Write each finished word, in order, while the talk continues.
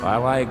I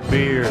like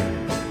beer.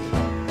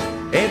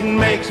 It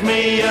makes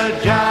me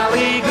a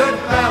jolly good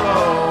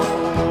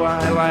fellow.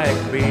 I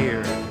like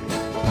beer.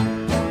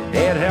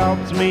 It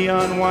helps me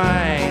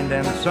unwind,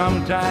 and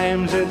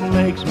sometimes it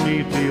makes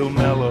me feel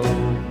mellow.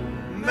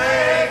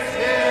 Makes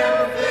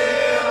him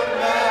feel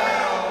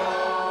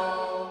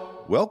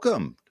mellow.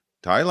 Welcome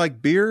to I Like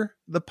Beer,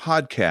 the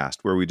podcast,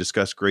 where we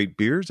discuss great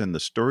beers and the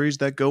stories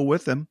that go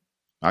with them.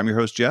 I'm your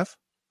host, Jeff.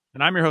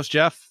 And I'm your host,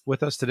 Jeff.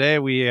 With us today,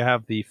 we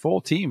have the full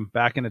team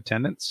back in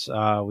attendance.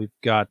 We've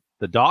got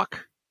the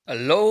Doc.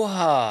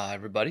 Aloha,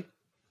 everybody.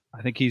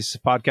 I think he's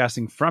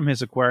podcasting from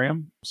his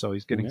aquarium, so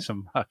he's getting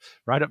some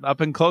right up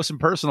and close and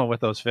personal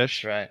with those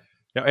fish. That's right.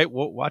 Yeah, hey,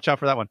 watch out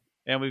for that one.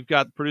 And we've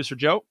got producer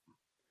Joe.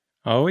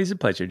 Always a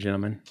pleasure,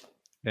 gentlemen.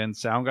 And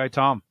sound guy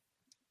Tom.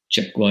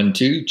 Check 1,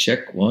 2,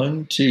 check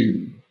 1,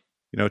 2.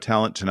 You know,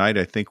 Talent, tonight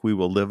I think we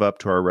will live up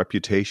to our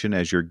reputation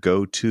as your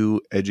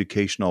go-to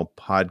educational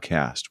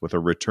podcast with a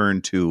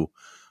return to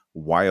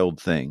Wild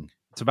Thing.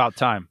 It's about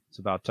time. It's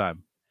about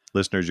time.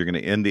 Listeners, you're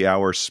going to end the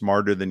hour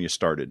smarter than you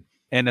started.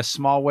 In a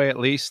small way, at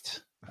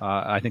least.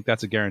 I think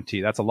that's a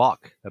guarantee. That's a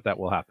lock that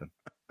will happen.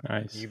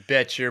 Nice. You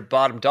bet your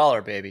bottom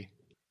dollar, baby.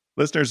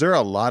 Listeners, there are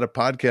a lot of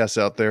podcasts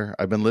out there.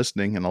 I've been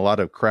listening, and a lot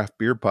of craft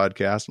beer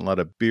podcasts and a lot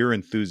of beer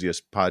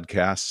enthusiast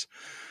podcasts.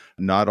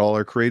 Not all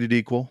are created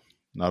equal.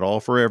 Not all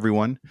for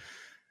everyone,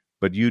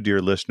 but you,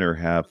 dear listener,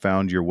 have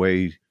found your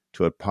way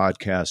to a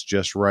podcast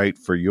just right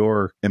for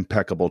your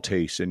impeccable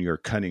taste and your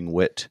cunning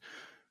wit.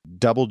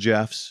 Double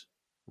Jeffs,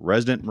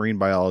 resident marine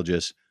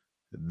biologist.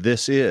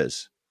 This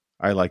is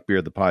I Like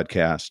Beer, the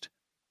podcast,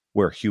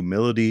 where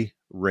humility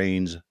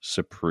reigns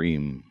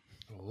supreme.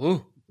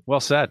 Ooh.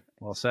 Well said.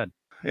 Well said.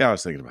 Yeah, I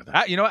was thinking about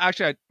that.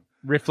 Actually,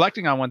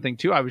 reflecting on one thing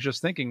too, I was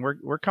just thinking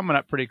we're coming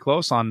up pretty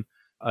close on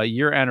a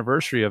year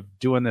anniversary of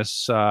doing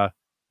this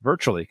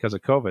virtually because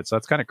of COVID. So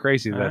that's kind of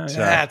crazy.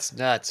 That's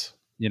nuts.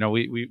 You know,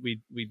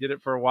 we did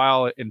it for a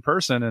while in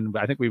person, and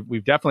I think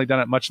we've definitely done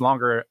it much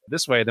longer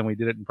this way than we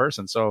did it in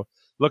person. So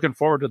looking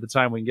forward to the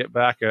time we can get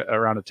back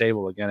around a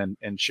table again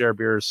and share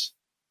beers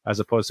as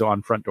opposed to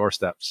on front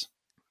doorsteps.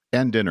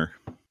 And dinner.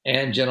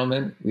 And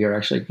gentlemen, we are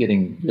actually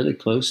getting really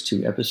close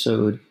to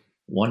episode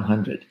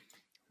 100.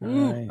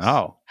 Nice.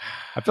 Oh,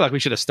 I feel like we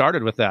should have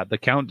started with that, the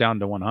countdown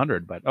to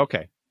 100, but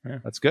okay. Yeah.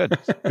 That's good.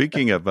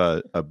 Speaking of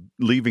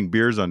leaving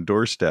beers on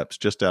doorsteps,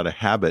 just out of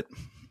habit,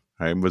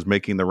 I was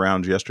making the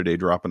rounds yesterday,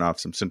 dropping off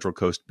some Central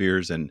Coast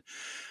beers, and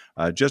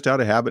just out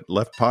of habit,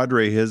 left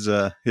Padre his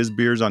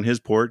beers on his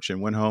porch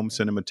and went home,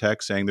 sent him a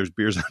text saying there's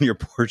beers on your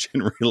porch,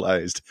 and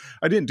realized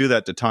I didn't do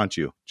that to taunt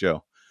you,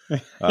 Joe.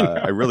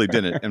 I really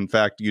didn't. In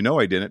fact, you know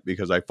I didn't,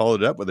 because I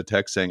followed up with a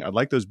text saying I'd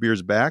like those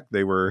beers back.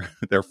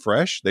 They're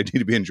fresh. They need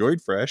to be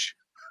enjoyed fresh,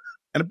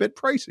 and a bit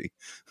pricey.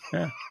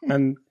 Yeah,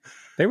 and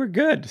they were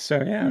good.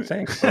 So yeah,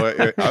 thanks.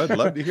 Well, I would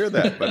love to hear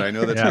that, but I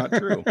know that's not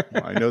true.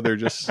 I know they're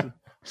just.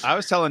 I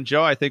was telling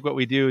Joe, I think what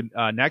we do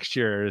next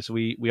year is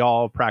we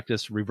all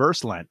practice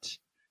reverse Lent,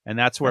 and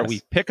that's where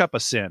we pick up a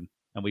sin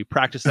and we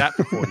practice that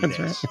for 40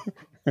 days.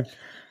 Right.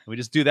 We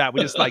just do that.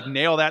 We just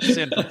nail that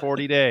sin for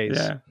 40 days.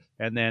 Yeah.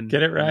 And then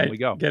get it right. We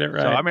go. Get it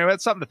right. So, I mean,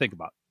 that's something to think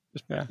about.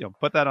 Just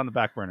put that on the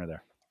back burner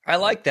there. I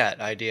like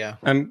that idea.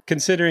 I'm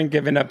considering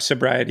giving up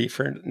sobriety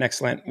for next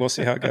Lent. We'll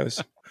see how it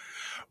goes.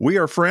 We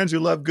are friends who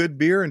love good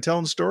beer and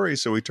telling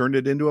stories, so we turned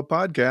it into a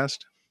podcast.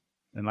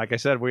 And like I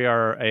said, we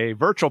are a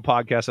virtual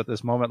podcast at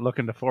this moment,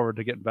 looking forward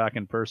to getting back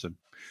in person.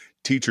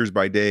 Teachers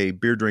by day,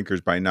 beer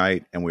drinkers by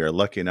night, and we are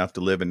lucky enough to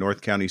live in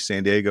North County,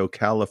 San Diego,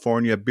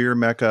 California, beer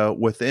mecca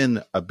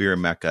within a beer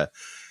mecca.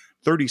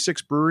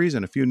 36 breweries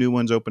and a few new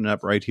ones opening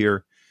up right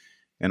here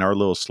in our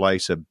little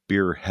slice of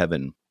beer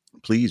heaven.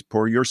 Please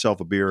pour yourself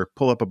a beer,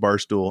 pull up a bar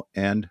stool,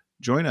 and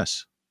join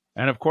us.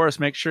 And of course,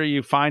 make sure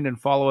you find and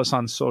follow us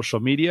on social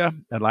media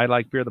at I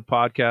Like Beer the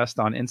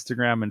Podcast on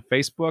Instagram and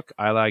Facebook.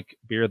 I Like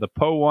Beer the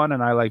Po one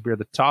and I Like Beer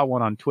the Ta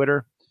one on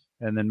Twitter.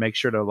 And then make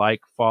sure to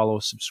like, follow,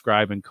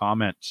 subscribe, and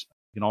comment.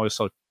 You can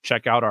also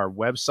check out our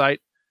website,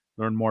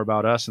 learn more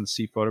about us, and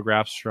see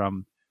photographs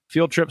from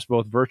field trips,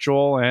 both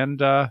virtual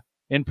and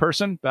in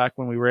person, back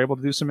when we were able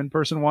to do some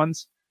in-person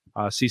ones.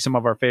 See some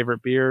of our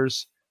favorite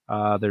beers.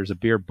 There's a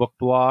beer book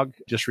blog.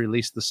 Just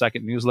released the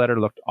second newsletter.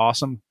 Looked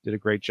awesome. Did a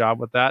great job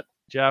with that,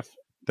 Jeff.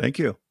 Thank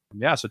you.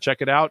 Yeah, so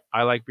check it out.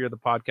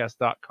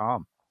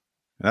 ilikebeerthepodcast.com.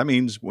 That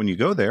means when you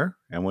go there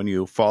and when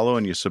you follow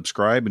and you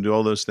subscribe and do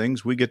all those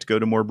things, we get to go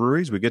to more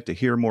breweries. We get to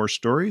hear more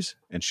stories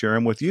and share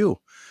them with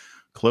you.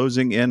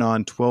 Closing in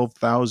on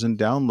 12,000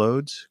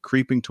 downloads,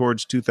 creeping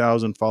towards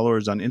 2,000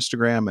 followers on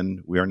Instagram,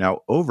 and we are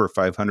now over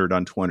 500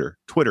 on Twitter.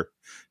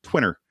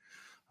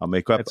 I'll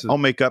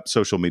make up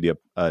social media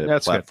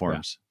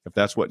platforms if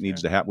that's what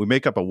needs to happen. We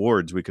make up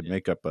awards. We could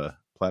make up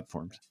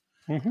platforms.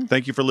 Mm-hmm.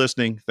 Thank you for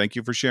listening. Thank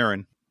you for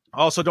sharing.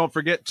 Also, don't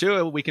forget,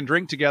 too, we can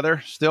drink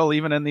together. Still,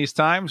 even in these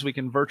times, we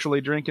can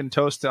virtually drink and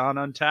toast on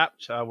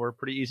Untapped. We're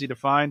pretty easy to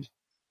find.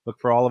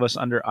 Look for all of us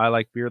under I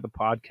Like Beer, the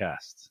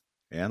podcast.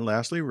 And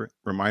lastly,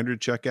 reminder to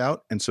check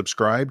out and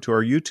subscribe to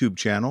our YouTube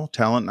channel.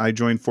 Talent and I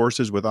joined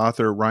forces with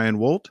author Ryan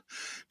Wolt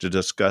to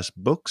discuss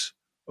books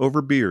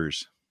over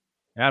beers.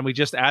 And we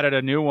just added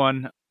a new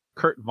one,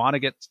 Kurt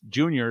Vonnegut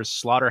Jr.'s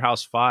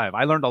Slaughterhouse 5.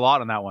 I learned a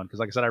lot on that one because,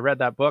 like I said, I read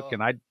that book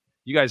and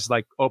you guys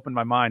like opened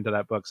my mind to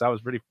that book. So that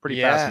was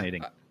pretty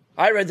fascinating.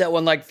 I read that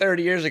one like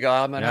 30 years ago.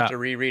 I'm going to have to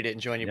reread it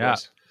and join you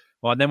boys.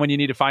 Well, and then when you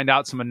need to find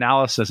out some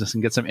analysis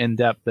and get some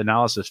in-depth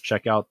analysis,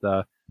 check out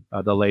the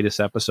latest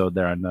episode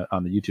there on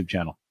the YouTube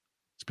channel.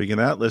 Speaking of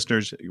that,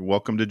 listeners, you're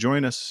welcome to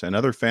join us and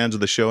other fans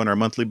of the show in our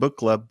monthly book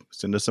club.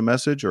 Send us a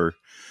message or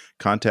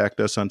contact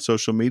us on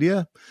social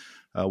media.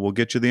 We'll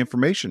get you the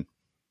information.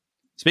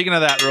 Speaking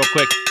of that, real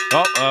quick.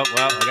 Well,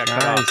 I got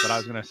cut off, but I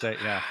was going to say,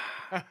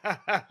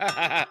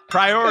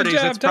 priorities.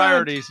 Job, it's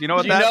priorities. You know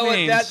what Do you that know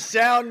means? what that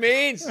sound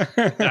means?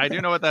 I do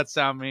know what that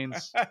sound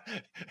means.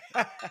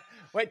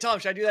 Wait, Tom,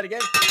 should I do that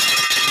again?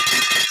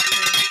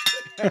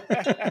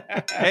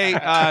 Hey,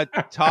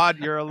 Todd,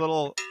 you're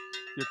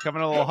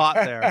coming a little hot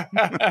there.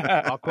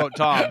 I'll quote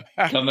Tom.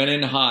 Coming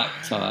in hot,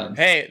 Todd.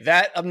 Hey,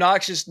 that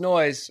obnoxious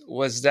noise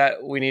was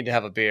that we need to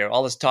have a beer.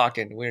 All this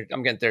talking,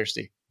 I'm getting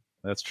thirsty.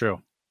 That's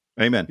true.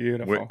 Amen.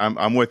 Beautiful.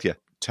 I'm with you.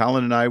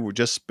 Talon and I were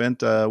just spent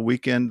the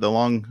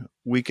long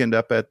weekend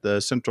up at the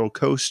Central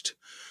Coast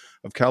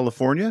of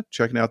California,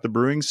 checking out the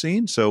brewing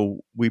scene.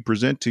 So we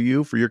present to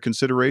you for your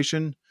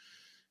consideration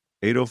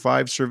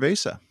 805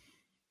 Cerveza.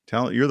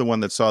 Talon, you're the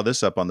one that saw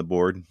this up on the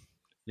board.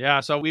 Yeah,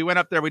 so we went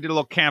up there. We did a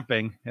little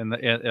camping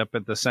up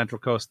at the Central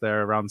Coast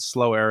there around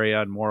Slow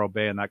area and Morro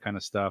Bay and that kind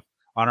of stuff.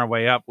 On our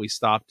way up, we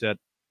stopped at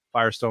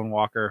Firestone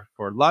Walker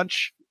for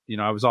lunch. You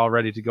know, I was all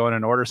ready to go in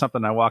and order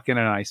something. I walk in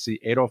and I see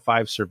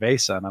 805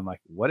 Cerveza, and I'm like,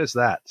 what is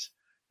that?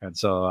 And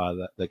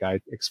so the guy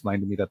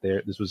explained to me that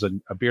this was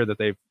a beer that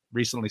they've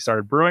recently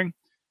started brewing.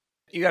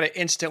 You got an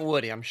instant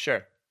Woody, I'm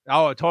sure.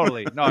 Oh,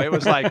 totally. No, it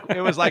was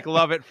like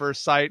love at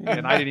first sight,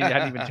 and I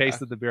hadn't even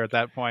tasted the beer at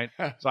that point.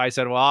 So I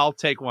said, well, I'll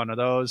take one of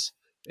those.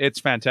 It's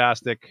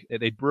fantastic.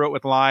 They brew it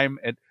with lime.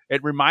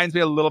 It reminds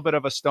me a little bit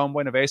of a Stone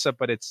Buenaventura,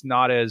 but it's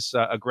not as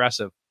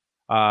aggressive.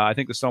 I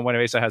think the Stone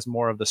Buenaventura has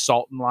more of the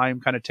salt and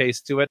lime kind of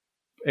taste to it.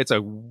 It's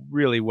a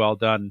really well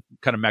done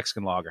kind of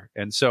Mexican lager.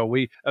 And so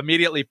we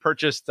immediately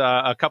purchased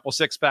a couple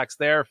 6-packs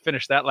there,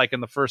 finished that like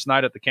in the first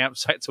night at the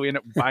campsite. So we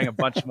ended up buying a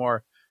bunch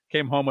more,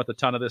 came home with a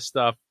ton of this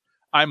stuff.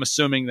 I'm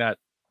assuming that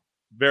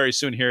very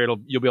soon here,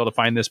 you'll be able to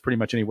find this pretty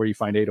much anywhere you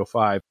find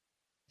 805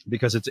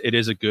 because it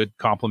is a good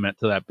complement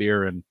to that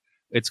beer. And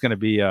it's going to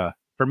be,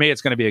 for me,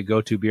 it's going to be a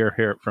go-to beer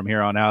here from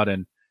here on out.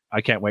 And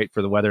I can't wait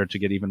for the weather to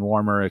get even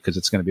warmer because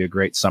it's going to be a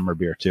great summer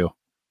beer too.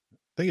 I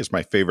think it's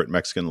my favorite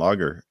Mexican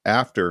lager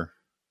after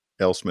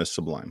L. Smith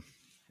Sublime.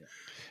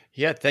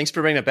 Yeah, thanks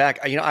for bringing it back.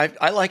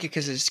 I like it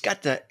because it's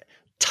got the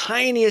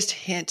tiniest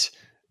hint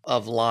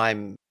of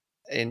lime,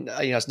 and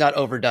it's not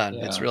overdone.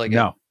 Yeah. It's really good.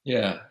 No.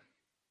 Yeah.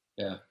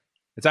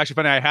 It's actually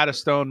funny. I had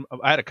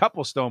a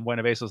couple Stone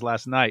Buenaventuras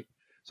last night,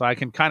 so I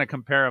can kind of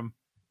compare them.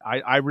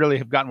 I really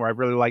have gotten where I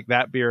really like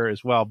that beer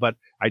as well, but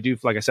I do,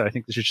 like I said, I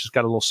think this has just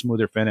got a little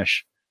smoother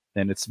finish,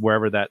 and it's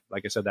wherever that,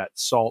 like I said, that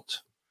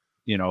salt,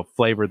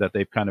 flavor that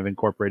they've kind of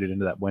incorporated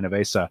into that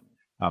Buenaventura.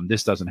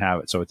 This doesn't have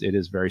it, so it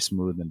is very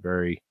smooth and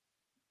very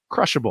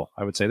crushable.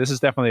 I would say this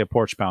is definitely a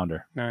porch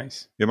pounder.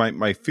 Nice. Yeah,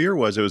 my fear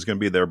was it was going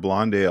to be their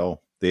blonde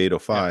ale, the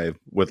 805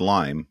 with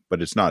lime,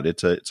 but it's not.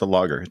 It's a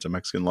lager. It's a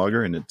Mexican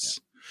lager, and it's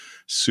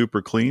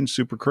super clean,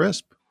 super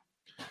crisp.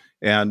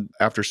 And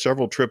after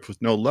several trips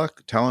with no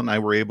luck, Talon and I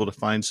were able to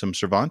find some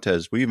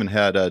Cervantes. We even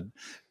had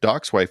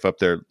Doc's wife up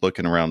there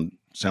looking around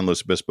San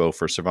Luis Obispo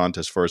for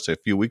Cervantes for us a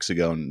few weeks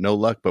ago, and no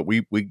luck. But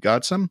we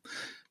got some.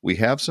 We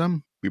have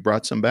some. We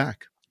brought some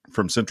back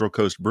from Central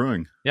Coast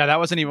Brewing. Yeah, that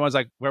wasn't even,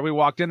 like where we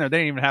walked in there, they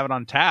didn't even have it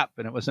on tap.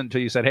 And it wasn't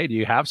until you said, hey, do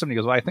you have some? He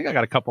goes, well, I think I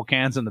got a couple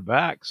cans in the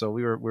back. So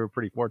we were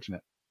pretty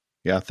fortunate.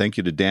 Yeah, thank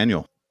you to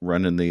Daniel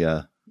running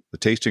the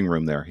tasting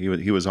room there.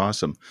 He was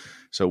awesome.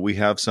 So we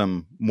have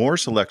some more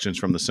selections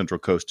from the Central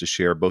Coast to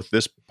share, both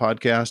this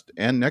podcast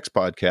and next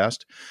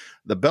podcast.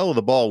 The belle of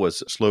the ball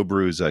was Slow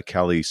Brew's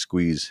Cali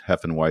Squeeze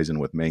Hefeweizen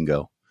with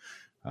mango.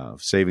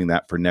 Saving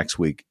that for next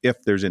week,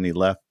 if there's any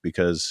left,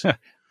 because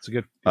it's a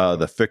good.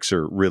 The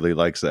fixer really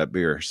likes that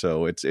beer,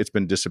 so it's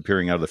been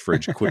disappearing out of the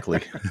fridge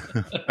quickly.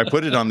 I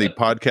put it on the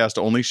podcast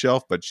only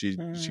shelf, but she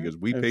goes,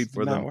 we paid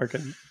for them.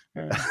 Working.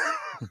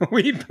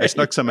 I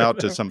snuck some out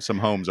to some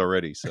homes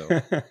already. So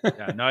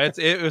yeah, no,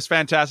 it was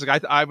fantastic.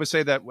 I would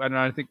say that, and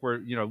I think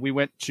we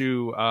went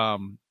to what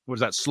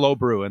was that Slow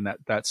Brew, and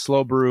that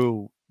Slow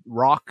Brew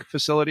Rock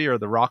facility, or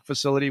the Rock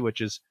facility,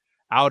 which is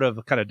out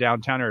of kind of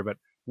downtown area. But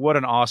what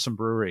an awesome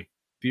brewery!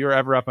 If you're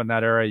ever up in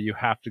that area, you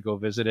have to go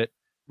visit it.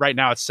 Right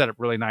now, it's set up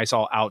really nice,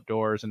 all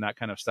outdoors and that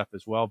kind of stuff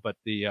as well. But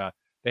they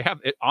have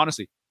it.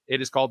 Honestly,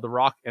 it is called the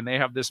Rock, and they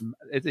have this.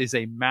 It is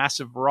a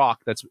massive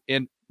rock that's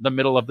in the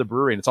middle of the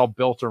brewery, and it's all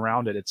built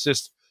around it. It's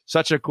just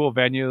such a cool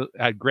venue.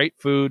 Had great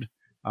food,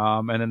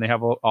 and then they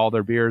have all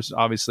their beers,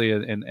 obviously,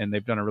 and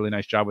they've done a really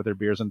nice job with their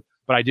beers.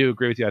 But I do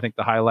agree with you. I think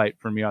the highlight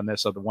for me on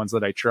this, of the ones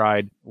that I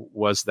tried,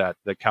 was the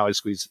Cali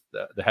Squeeze,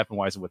 the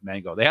Hefeweizen with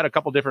mango. They had a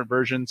couple different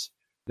versions.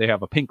 They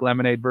have a pink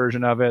lemonade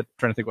version of it. I'm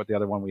trying to think what the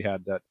other one we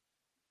had. That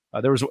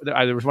there was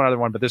one other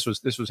one, but this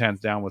was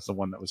hands down was the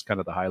one that was kind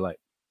of the highlight.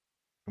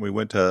 We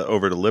went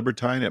over to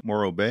Libertine at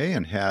Morro Bay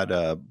and had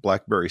a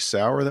blackberry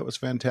sour that was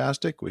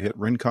fantastic. We hit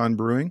Rincon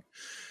Brewing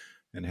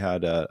and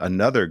had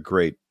another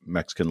great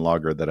Mexican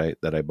lager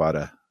that I bought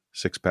a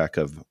 6-pack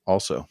of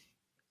also,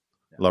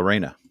 La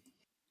Reina.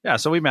 Yeah,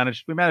 so we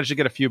managed to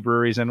get a few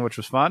breweries in, which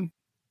was fun.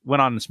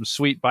 Went on some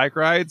sweet bike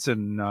rides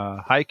and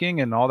hiking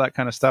and all that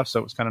kind of stuff.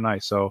 So it was kind of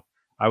nice. So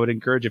I would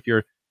encourage, if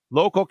you're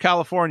local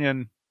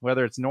Californian,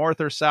 whether it's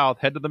north or south,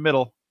 head to the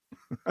middle,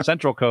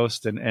 Central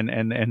Coast,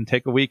 and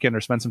take a weekend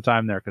or spend some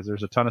time there, because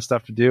there's a ton of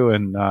stuff to do,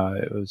 and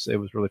it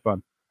was really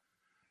fun.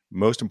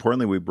 Most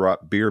importantly, we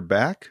brought beer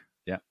back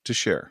to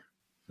share.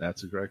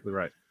 That's exactly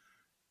right.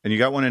 And you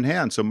got one in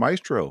hand. So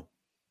Maestro,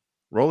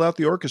 roll out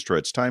the orchestra.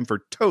 It's time for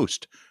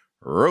toast,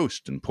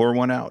 roast, and pour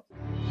one out.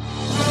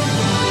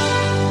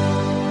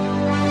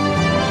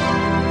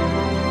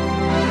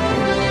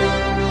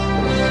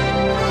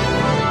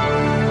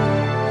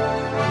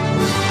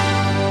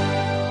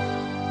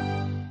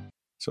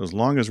 So as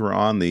long as we're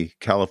on the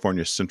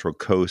California Central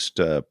Coast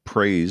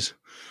praise,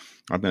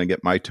 I'm going to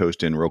get my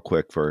toast in real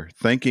quick for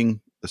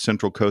thanking the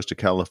Central Coast of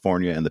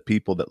California and the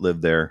people that live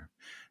there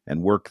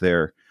and work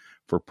there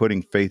for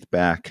putting faith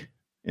back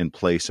in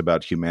place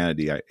about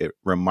humanity. It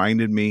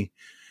reminded me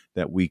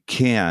that we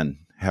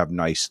can have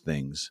nice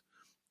things.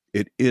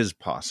 It is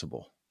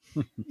possible.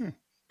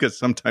 Because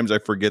sometimes I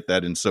forget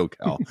that in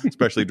SoCal,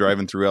 especially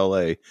driving through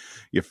LA.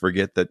 You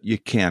forget that you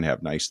can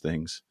have nice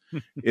things.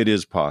 It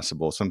is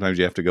possible. Sometimes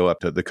you have to go up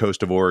to the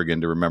coast of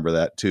Oregon to remember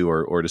that too,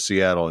 or to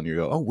Seattle, and you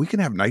go, oh, we can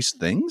have nice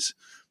things?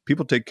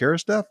 People take care of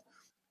stuff?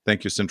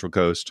 Thank you, Central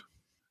Coast.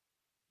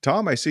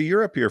 Tom, I see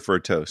you're up here for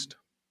a toast.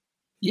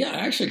 Yeah, I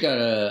actually got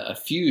a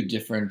few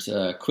different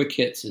quick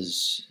hits,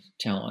 as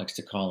talent likes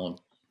to call them.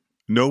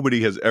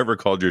 Nobody has ever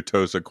called your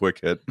toast a quick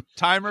hit.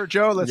 Timer,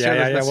 Joe. Let's see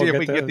if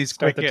we can get these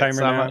quick hits.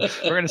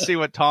 We're going to see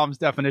what Tom's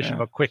definition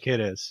of a quick hit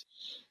is.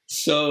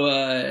 So,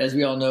 as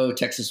we all know,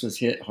 Texas was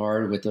hit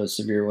hard with those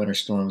severe winter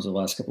storms the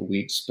last couple of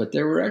weeks, but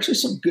there were actually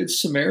some good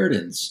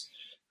Samaritans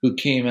who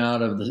came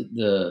out of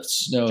the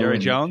snow. Jerry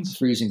Jones?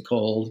 Freezing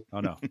cold.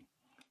 Oh, no.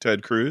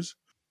 Ted Cruz?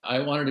 I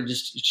wanted to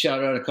just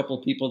shout out a couple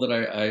of people that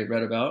I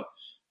read about.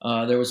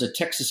 There was a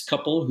Texas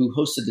couple who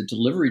hosted a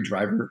delivery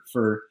driver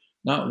for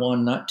not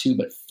 1, not 2,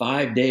 but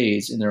 5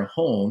 days in their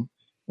home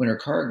when her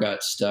car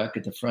got stuck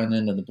at the front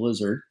end of the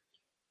blizzard.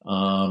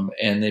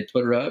 And they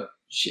put her up,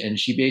 and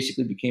she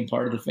basically became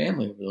part of the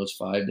family over those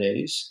 5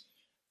 days.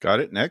 Got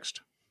it. Next.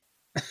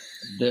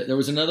 There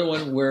was another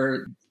one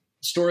where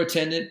store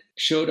attendant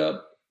showed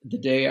up the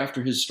day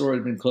after his store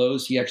had been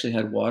closed. He actually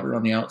had water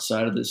on the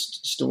outside of this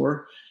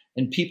store,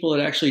 and people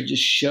had actually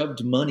just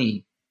shoved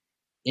money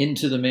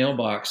into the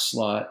mailbox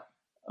slot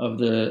of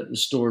the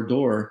store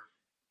door.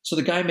 So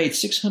the guy made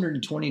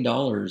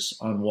 $620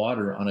 on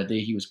water on a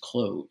day he was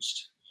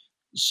closed.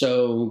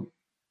 So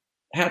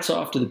hats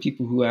off to the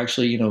people who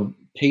actually,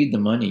 paid the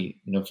money,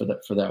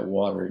 for that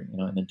water,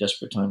 in a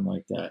desperate time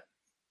like that.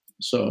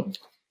 So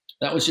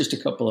that was just a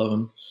couple of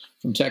them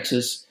from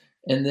Texas.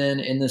 And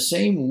then in the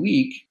same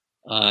week,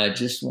 I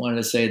just wanted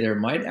to say there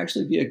might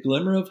actually be a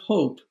glimmer of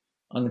hope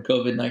on the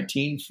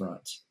COVID-19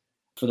 front.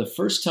 For the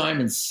first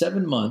time in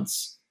 7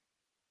 months,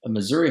 a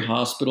Missouri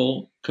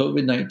hospital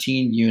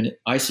COVID-19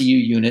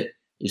 ICU unit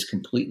is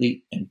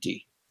completely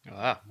empty.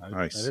 Wow.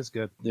 Nice. That is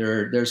good.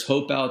 There's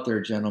hope out there,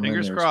 gentlemen.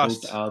 Fingers There's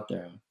crossed. hope out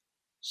there.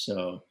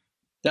 So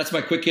that's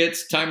my quick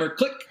hits. Timer,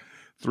 click.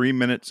 3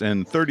 minutes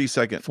and 30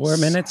 seconds. 4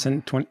 minutes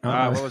and 20.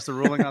 What was the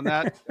ruling on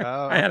that?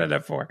 I had it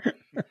at 4.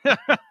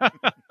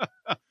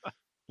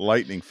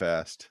 Lightning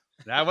fast.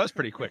 That was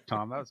pretty quick,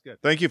 Tom. That was good.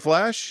 Thank you,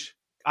 Flash.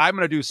 I'm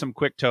going to do some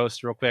quick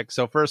toasts real quick.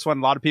 So first one,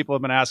 a lot of people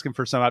have been asking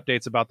for some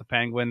updates about the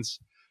Penguins.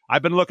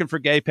 I've been looking for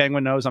gay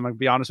penguin nose. I'm going to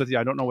be honest with you.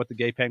 I don't know what the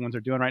gay penguins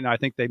are doing right now. I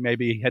think they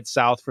maybe head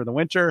south for the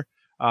winter.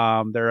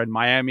 They're in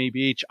Miami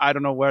Beach. I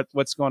don't know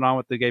what's going on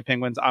with the gay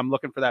penguins. I'm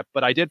looking for that.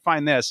 But I did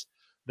find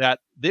that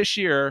this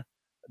year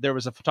there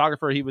was a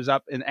photographer. He was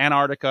up in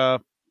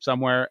Antarctica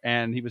somewhere,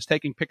 and he was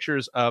taking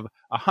pictures of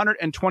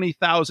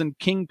 120,000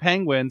 king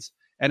penguins.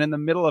 And in the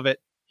middle of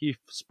it, he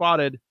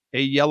spotted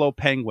a yellow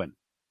penguin.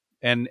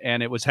 And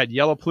it had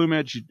yellow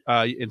plumage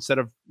instead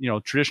of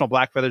traditional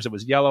black feathers. It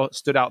was yellow. It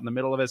stood out in the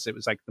middle of it. It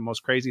was like the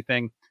most crazy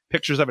thing.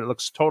 Pictures of it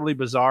looks totally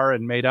bizarre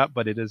and made up,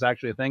 but it is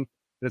actually a thing.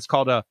 It's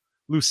called a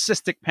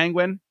leucistic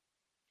penguin,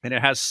 and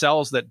it has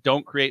cells that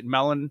don't create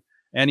melanin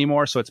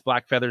anymore. So its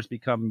black feathers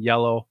become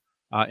yellow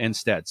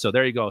instead. So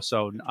there you go.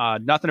 So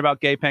nothing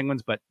about gay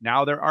penguins, but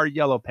now there are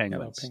yellow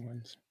penguins.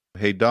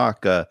 Hey,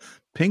 Doc,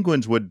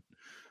 penguins would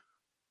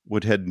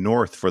head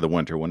north for the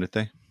winter, wouldn't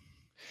they?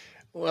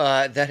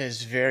 That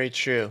is very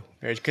true,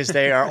 because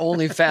they are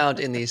only found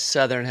in the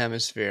southern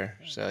hemisphere.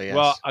 So yes.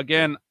 Well,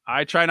 again,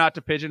 I try not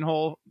to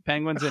pigeonhole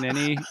penguins in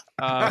any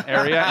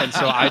area, and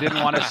so I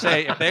didn't want to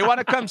say if they want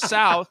to come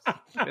south.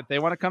 If they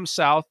want to come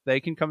south,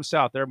 they can come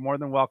south. They're more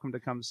than welcome to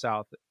come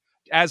south.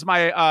 As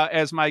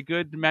my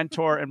good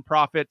mentor and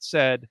prophet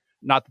said,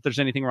 not that there's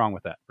anything wrong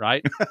with that,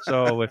 right?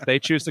 So if they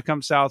choose to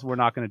come south, we're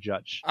not going to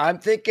judge. I'm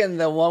thinking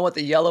the one with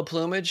the yellow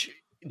plumage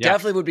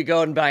definitely would be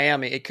going to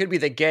Miami. It could be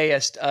the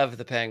gayest of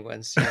the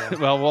penguins.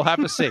 Well, we'll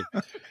have to see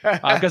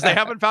because they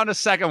haven't found a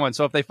second one.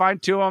 So if they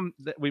find two of them,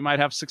 we might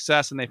have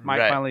success and they might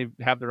finally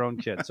have their own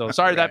kid. So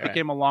sorry that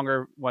became a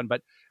longer one.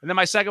 And then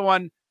my second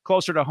one,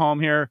 closer to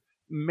home here,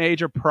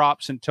 major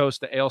props and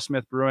toast to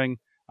AleSmith Brewing,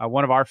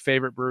 one of our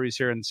favorite breweries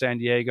here in San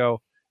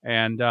Diego.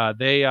 And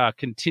they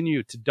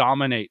continue to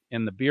dominate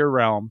in the beer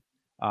realm,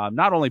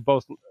 not only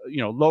both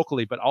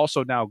locally, but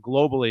also now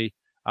globally.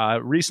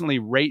 Recently,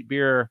 Rate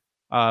Beer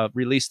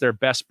released their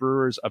best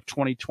brewers of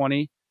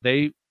 2020.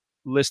 They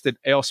listed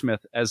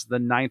AleSmith as the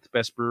 9th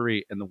best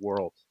brewery in the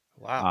world.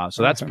 Wow.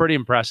 So that's pretty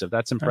impressive.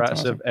 That's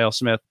impressive.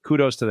 Awesome. AleSmith,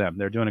 kudos to them.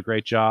 They're doing a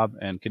great job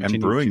and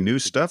brewing new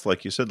stuff,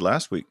 like you said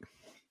last week.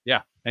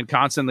 Yeah, and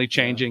constantly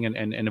changing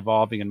and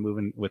evolving and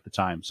moving with the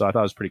time. So I thought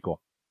it was pretty cool.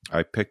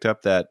 I picked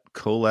up that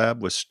collab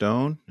with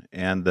Stone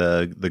and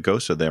the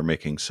Gosa they're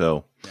making.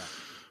 So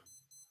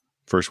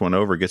first one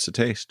over gets a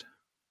taste.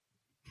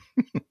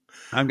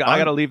 I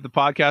got to leave the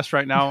podcast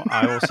right now.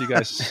 I will see you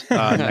guys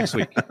next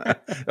week.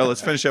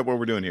 Let's finish up what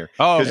we're doing here.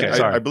 Oh, okay.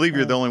 Sorry. I believe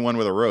you're the only one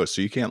with a roast,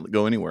 so you can't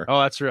go anywhere.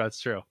 Oh, that's true. That's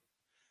true.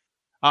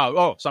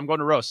 So I'm going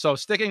to roast. So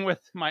sticking with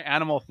my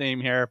animal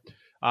theme here,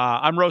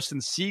 I'm roasting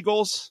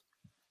seagulls.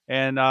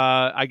 And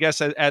I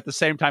guess at the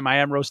same time, I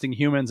am roasting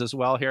humans as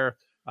well here.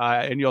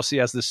 And you'll see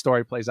as this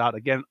story plays out.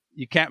 Again,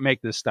 you can't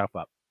make this stuff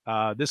up.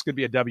 This could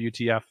be a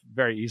WTF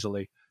very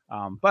easily.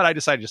 But I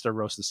decided just to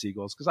roast the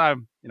seagulls because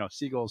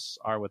seagulls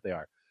are what they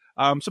are.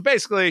 So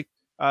basically,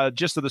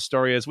 gist of the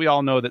story is we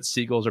all know that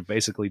seagulls are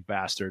basically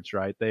bastards,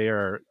 right? They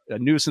are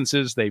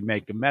nuisances. They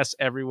make a mess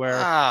everywhere.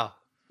 Wow.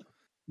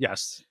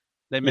 Yes,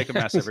 they make a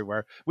mess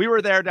everywhere. We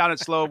were there down at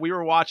Slow. We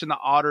were watching the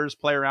otters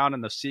play around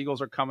and the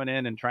seagulls are coming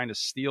in and trying to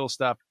steal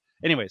stuff.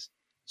 Anyways,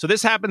 so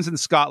this happens in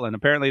Scotland.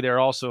 Apparently, they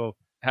also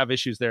have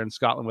issues there in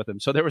Scotland with them.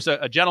 So there was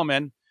a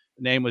gentleman,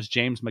 name was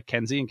James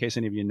Mackenzie, in case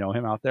any of you know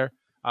him out there.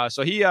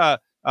 So he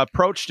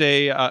approached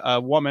a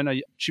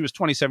woman. She was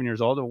 27 years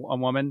old, a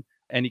woman,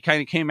 and he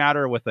kind of came at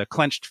her with a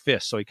clenched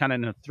fist. So he kind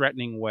of in a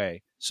threatening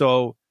way.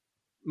 So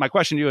my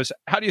question to you is,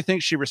 how do you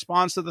think she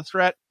responds to the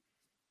threat?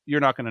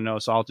 You're not going to know,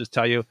 so I'll just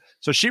tell you.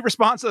 So she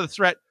responds to the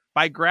threat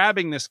by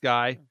grabbing this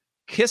guy,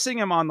 kissing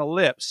him on the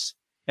lips,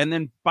 and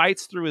then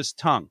bites through his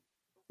tongue.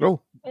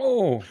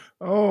 And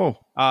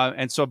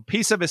so a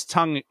piece of his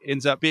tongue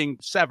ends up being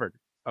severed.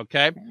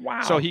 Okay.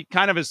 Wow. So he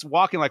kind of is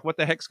walking like, what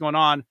the heck's going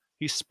on?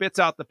 He spits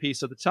out the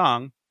piece of the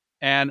tongue,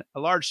 and a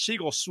large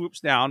seagull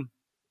swoops down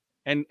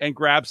and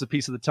grabs the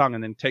piece of the tongue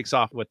and then takes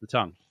off with the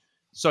tongue.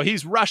 So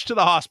he's rushed to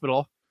the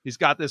hospital. He's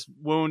got this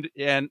wound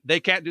and they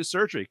can't do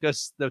surgery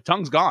because the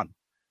tongue's gone.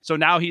 So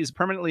now he's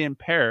permanently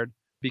impaired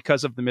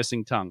because of the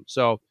missing tongue.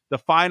 So the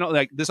final,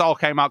 this all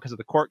came out because of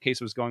the court case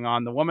was going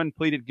on. The woman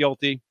pleaded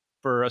guilty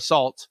for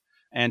assault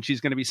and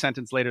she's going to be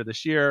sentenced later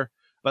this year.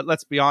 But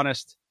let's be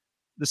honest,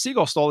 the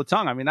seagull stole the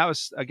tongue. I mean, that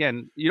was,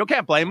 again,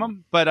 can't blame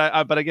them.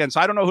 But again, so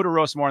I don't know who to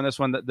roast more on this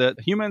one. The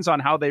humans on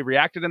how they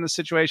reacted in the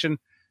situation,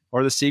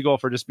 or the seagull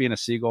for just being a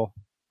seagull.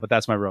 But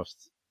that's my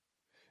roast.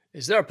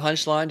 Is there a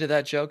punchline to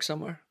that joke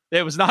somewhere?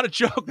 It was not a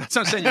joke. That's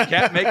what I'm saying. You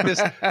can't make this.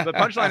 The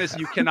punchline is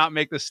you cannot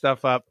make this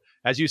stuff up.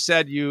 As you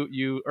said,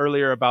 you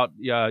earlier about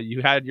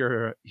you had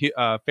your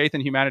faith in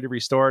humanity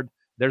restored.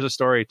 There's a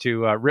story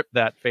to rip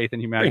that faith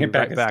in humanity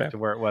back to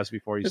where it was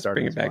before you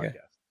started this podcast.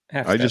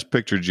 I just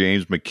picture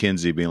James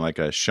McKenzie being like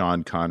a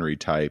Sean Connery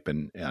type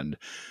and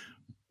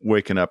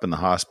waking up in the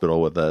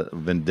hospital with a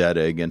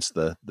vendetta against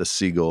the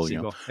seagull.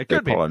 They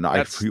pull a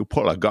knife, you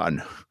pull a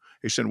gun.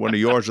 You send one of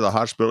yours to the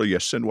hospital, you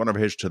send one of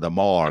his to the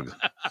morgue.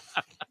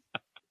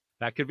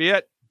 That could be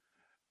it.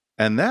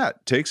 And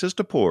that takes us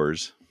to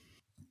pours.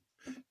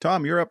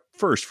 Tom, you're up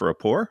first for a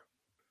pour.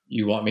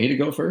 You want me to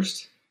go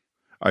first?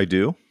 I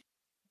do.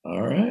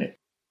 All right.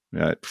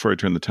 Yeah, before I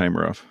turn the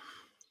timer off.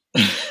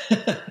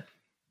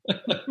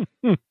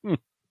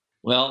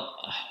 Well,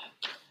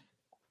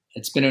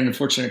 it's been an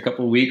unfortunate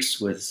couple of weeks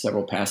with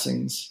several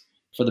passings.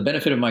 For the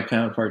benefit of my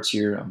counterparts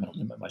here, I'm going to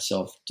limit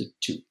myself to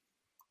 2.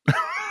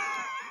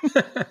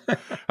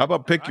 How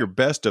about pick your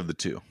best of the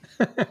 2?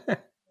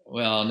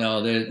 Well,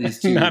 no,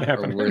 these 2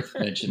 are worth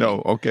mentioning.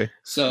 No, okay.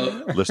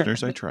 So,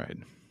 listeners, I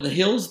tried. The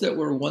hills that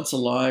were once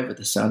alive at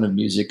the sound of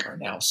music are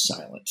now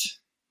silent.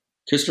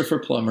 Christopher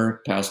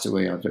Plummer passed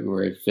away on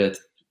February 5th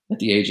at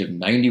the age of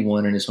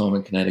 91 in his home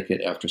in Connecticut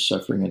after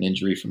suffering an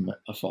injury from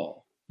a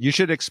fall. You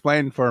should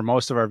explain for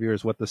most of our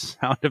viewers what the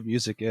sound of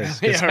music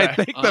is. Yeah, right. I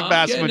think the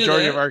vast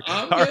majority of our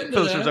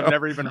listeners have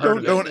never even heard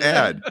of it. Don't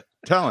add.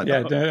 Talent.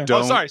 Yeah,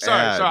 don't sorry.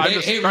 I'm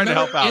just trying to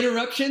help out.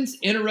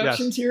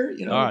 Interruptions here.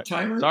 Right.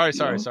 Timer.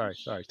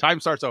 Sorry. Time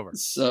starts over.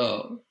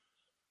 So,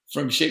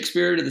 from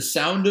Shakespeare to the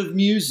Sound of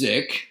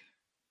Music,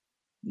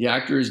 the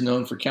actor is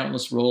known for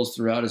countless roles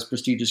throughout his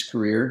prestigious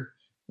career,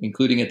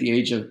 including at the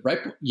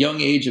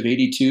young age of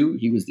 82.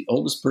 He was the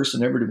oldest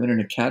person ever to win an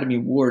Academy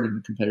Award in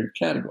a competitive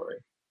category.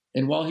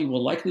 And while he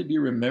will likely be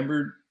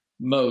remembered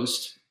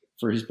most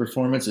for his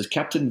performance as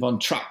Captain Von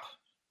Trapp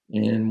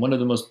in one of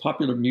the most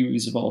popular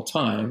movies of all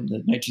time, the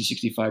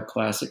 1965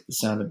 classic, The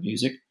Sound of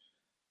Music,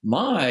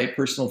 my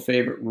personal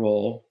favorite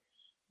role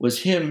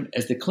was him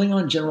as the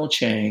Klingon General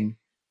Chang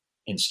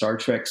in Star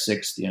Trek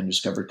VI, The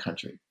Undiscovered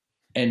Country.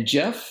 And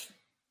Jeff,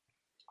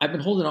 I've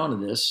been holding on to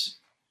this.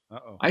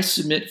 Uh-oh. I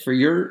submit for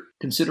your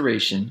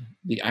consideration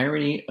the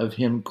irony of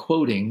him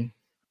quoting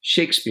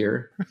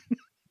Shakespeare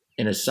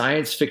in a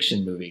science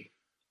fiction movie.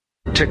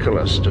 Tickle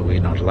us, do we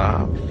not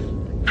laugh?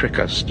 Prick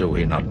us, do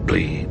we not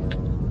bleed?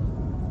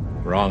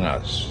 Wrong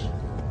us,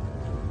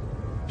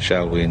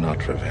 shall we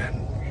not revenge?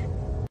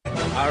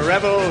 Our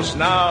revels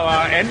now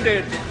are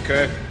ended,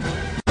 Kirk.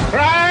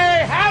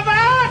 Cry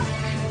havoc!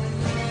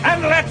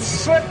 And let's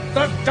slit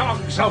the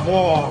dogs of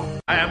war.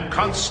 I am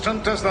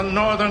constant as the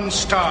northern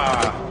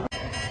star.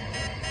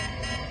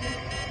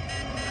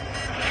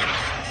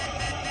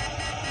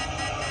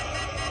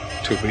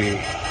 To be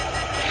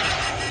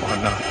or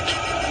not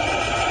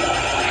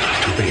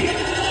to be.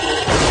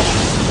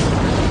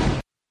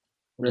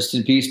 Rest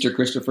in peace, Sir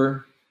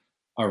Christopher.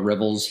 Our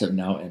revels have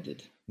now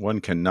ended.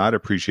 One cannot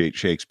appreciate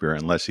Shakespeare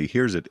unless he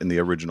hears it in the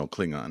original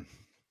Klingon.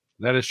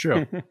 That is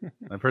true.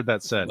 I've heard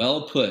that said.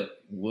 Well put.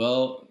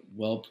 Well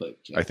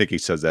put, Jeff. I think he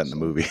says that in the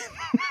movie.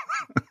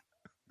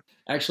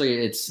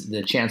 Actually, it's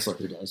the Chancellor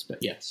who does, but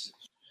yes.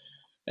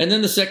 And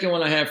then the second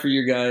one I have for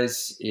you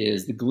guys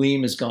is the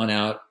gleam has gone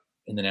out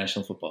in the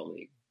National Football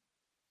League.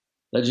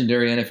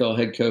 Legendary NFL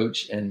head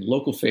coach and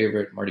local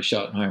favorite Marty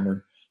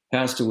Schottenheimer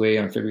passed away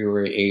on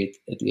February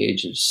 8th at the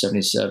age of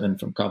 77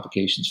 from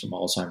complications from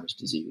Alzheimer's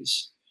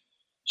disease.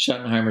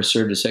 Schottenheimer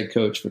served as head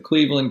coach for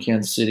Cleveland,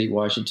 Kansas City,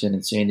 Washington,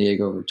 and San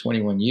Diego over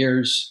 21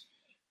 years,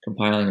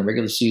 compiling a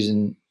regular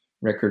season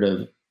record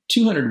of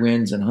 200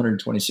 wins and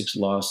 126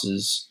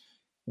 losses,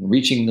 and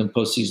reaching the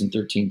postseason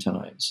 13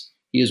 times.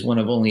 He is one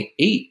of only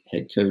 8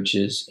 head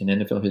coaches in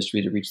NFL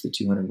history to reach the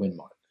 200-win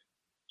mark.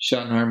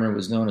 Schottenheimer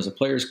was known as a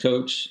player's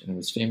coach and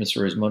was famous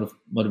for his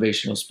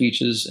motivational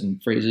speeches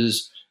and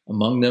phrases,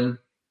 among them,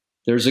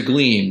 "There's a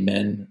gleam,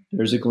 men,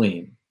 there's a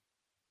gleam.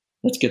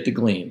 Let's get the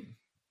gleam."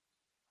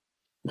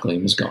 The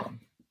gleam is gone.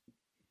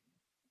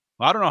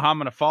 Well, I don't know how I'm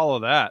going to follow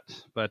that,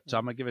 but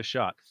I'm going to give it a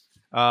shot.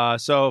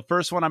 So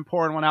first one I'm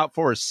pouring one out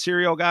for is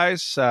cereal,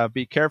 guys.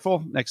 Be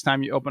careful next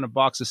time you open a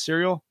box of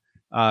cereal.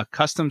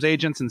 Customs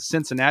agents in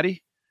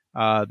Cincinnati,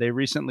 they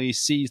recently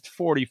seized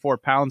 44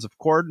 pounds of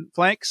corn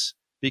flakes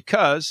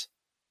because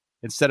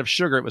instead of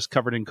sugar, it was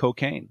covered in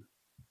cocaine.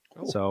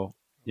 Oh. So,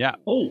 yeah.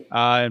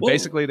 And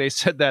basically, they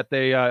said that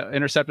they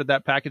intercepted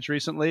that package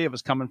recently. It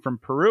was coming from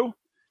Peru.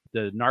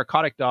 The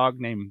narcotic dog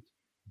named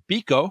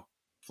Biko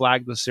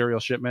flagged the cereal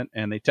shipment,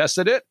 and they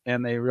tested it,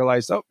 and they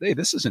realized, oh, hey,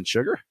 this isn't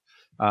sugar.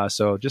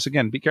 So just,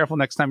 again, be careful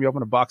next time you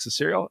open a box of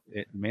cereal.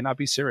 It may not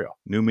be cereal.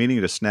 New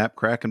meaning to snap,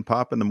 crack, and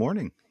pop in the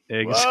morning.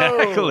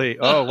 Exactly.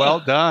 Whoa. Oh, well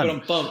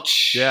done.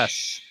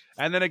 Yes.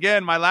 And then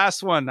again, my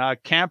last one,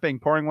 camping,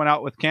 pouring one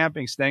out with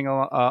camping, staying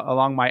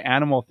along my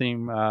animal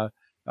theme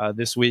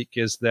this week,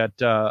 is that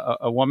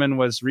a woman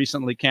was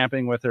recently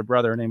camping with her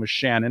brother. Her name was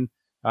Shannon,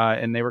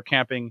 and they were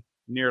camping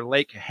near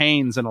Lake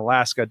Haines in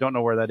Alaska. Don't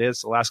know where that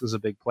is. Alaska's a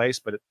big place,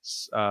 but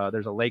it's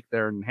there's a lake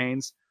there in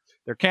Haines.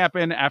 They're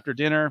camping after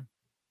dinner.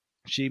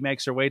 She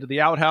makes her way to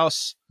the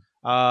outhouse,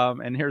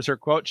 and here's her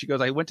quote. She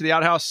goes, "I went to the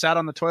outhouse, sat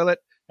on the toilet,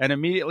 and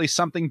immediately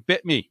something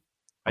bit me.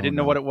 I didn't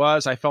know what it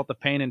was. I felt the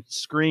pain and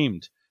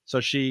screamed." So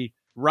she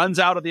runs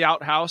out of the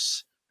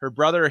outhouse. Her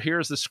brother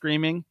hears the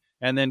screaming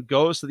and then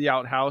goes to the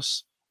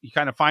outhouse. He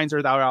kind of finds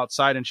her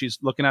outside, and she's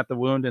looking at the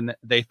wound, and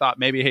they thought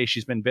maybe, hey,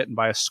 she's been bitten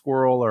by a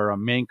squirrel or a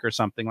mink or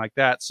something like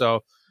that.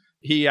 So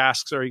he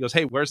asks her, he goes,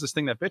 "Hey, where's this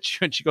thing that bit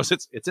you?" And she goes,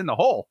 it's in the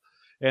hole.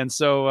 And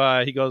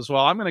so he goes,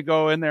 "Well, I'm going to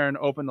go in there and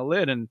open the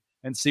lid and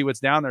see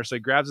what's down there." So he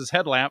grabs his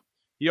headlamp.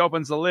 He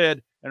opens the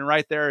lid, and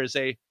right there is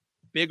a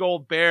big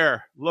old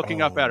bear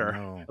looking up at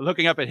her,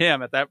 looking up at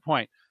him at that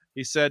point.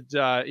 He said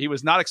he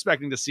was not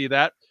expecting to see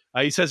that.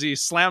 He says he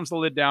slams the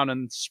lid down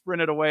and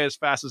sprinted away as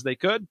fast as they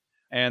could.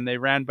 And they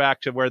ran back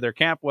to where their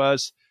camp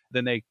was.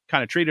 Then they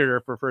kind of treated her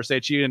for first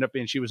aid. She ended up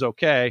being, she was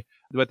okay.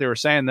 But they were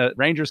saying that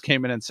rangers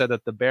came in and said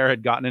that the bear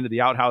had gotten into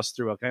the outhouse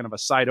through a kind of a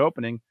side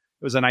opening.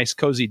 It was a nice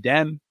cozy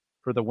den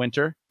for the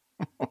winter.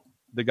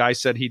 The guy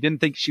said he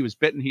didn't think she was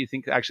bitten. He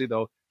thinks actually,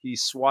 though, he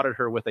swatted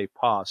her with a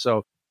paw.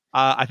 So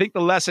I think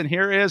the lesson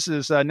here is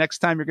next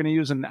time you're going to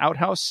use an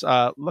outhouse,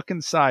 look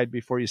inside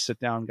before you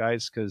sit down,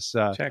 guys, because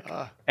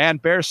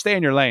and bears, stay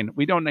in your lane.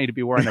 We don't need to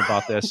be worrying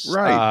about this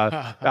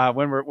Right.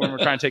 when we're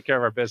trying to take care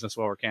of our business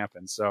while we're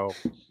camping. So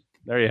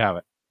there you have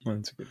it.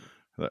 That's a good one.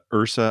 The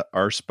Ursa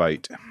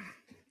Arspite.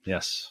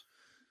 Yes.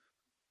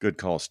 Good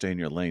call. Stay in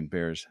your lane,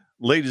 bears.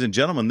 Ladies and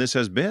gentlemen, this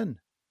has been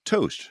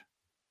Toast,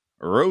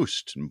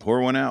 Roast, and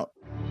Pour One Out.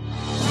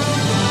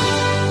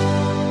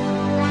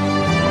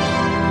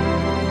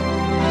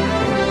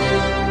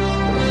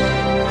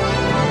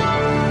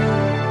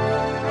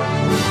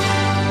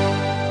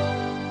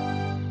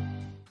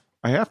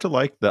 I have to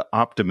like the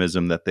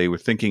optimism that they were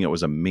thinking it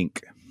was a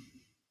mink.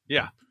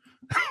 Yeah.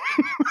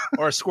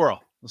 Or a squirrel,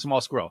 a small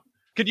squirrel.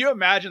 Could you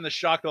imagine the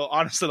shock though?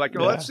 Honestly, like,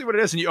 well, let's see what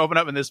it is. And you open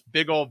up and this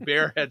big old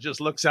bear head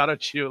just looks out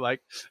at you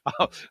like,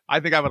 oh, I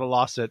think I would have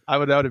lost it. That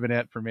would have been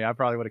it for me. I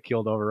probably would have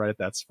keeled over right at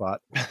that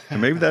spot.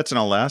 And maybe that's an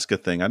Alaska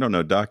thing. I don't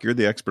know, Doc, you're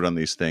the expert on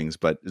these things,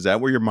 but is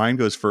that where your mind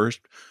goes first?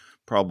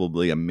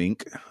 Probably a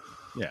mink.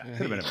 Yeah.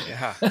 Could have been a mink.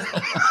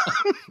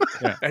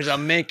 Yeah. There's a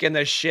mink in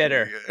the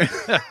shitter.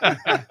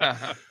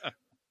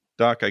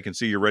 Doc, I can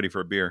see you're ready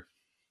for a beer.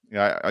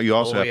 Yeah, you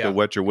also have to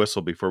wet your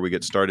whistle before we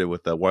get started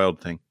with the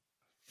wild thing.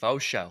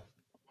 Faux show.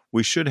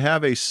 We should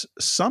have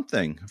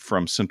something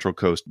from Central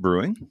Coast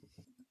Brewing.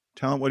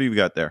 Talent, what do you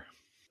got there?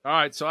 All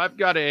right, so I've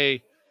got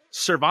a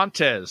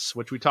Cervantes,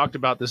 which we talked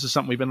about. This is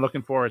something we've been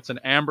looking for. It's an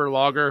amber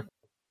lager.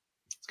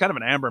 It's kind of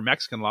an amber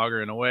Mexican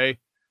lager in a way.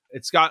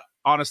 It's got,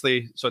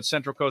 honestly, so it's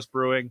Central Coast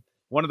Brewing.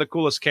 One of the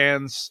coolest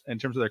cans in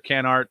terms of their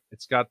can art.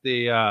 It's got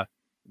the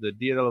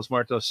Dia de los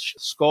Muertos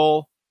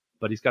skull,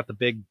 but he's got the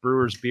big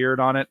brewer's beard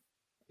on it.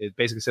 It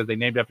basically says they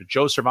named it after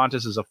Joe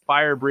Cervantes, is a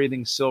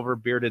fire-breathing,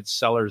 silver-bearded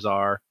cellar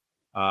czar.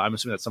 I'm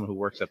assuming that's someone who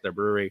works at their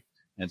brewery,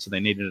 and so they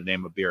needed to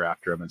name a beer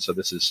after him. And so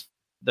this is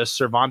the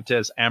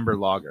Cervantes Amber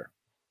Lager.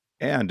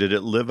 And did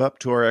it live up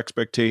to our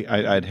expectation?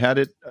 I'd had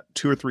it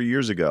 2 or 3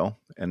 years ago,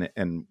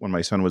 and when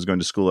my son was going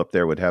to school up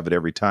there, would have it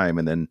every time,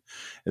 and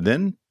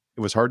then it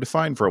was hard to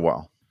find for a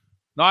while.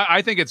 No,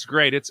 I think it's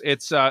great.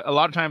 It's a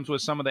lot of times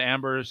with some of the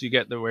ambers, you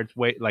get where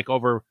it's like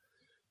over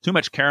too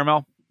much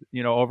caramel,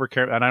 over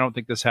caramel, and I don't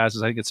think this has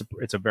this. I think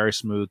it's a very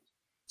smooth.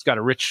 It's got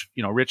a rich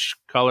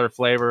color,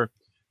 flavor.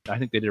 I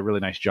think they did a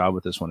really nice job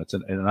with this one. It's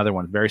another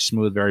one, very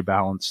smooth, very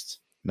balanced.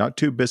 Not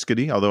too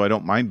biscuity, although I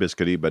don't mind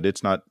biscuity, but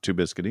it's not too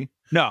biscuity.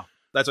 No,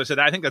 that's what I said.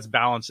 I think that's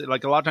balanced.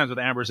 Like a lot of times with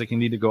ambers, they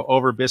can either go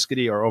over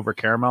biscuity or over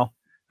caramel.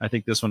 I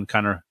think this one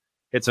kind of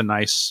hits a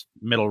nice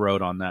middle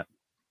road on that.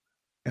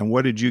 And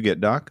what did you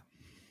get, Doc?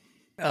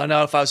 I don't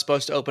know if I was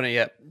supposed to open it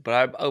yet, but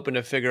I opened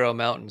a Figueroa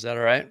Mountain. Is that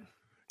all right?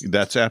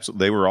 That's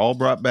absolutely. They were all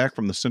brought back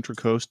from the Central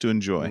Coast to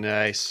enjoy.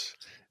 Nice.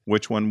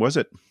 Which one was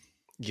it?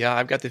 Yeah,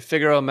 I've got the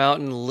Figueroa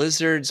Mountain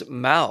Lizard's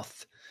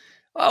Mouth.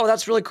 Oh,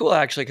 that's really cool,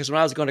 actually, because when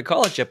I was going to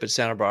college up at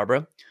Santa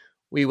Barbara,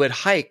 we would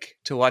hike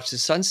to watch the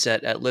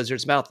sunset at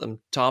Lizard's Mouth. And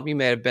Tom, you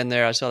may have been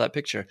there. I saw that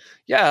picture.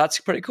 Yeah, that's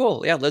pretty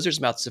cool. Yeah, Lizard's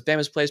Mouth. It's a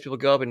famous place. People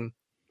go up and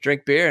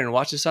drink beer and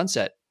watch the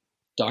sunset.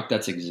 Doc,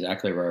 that's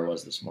exactly where I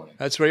was this morning.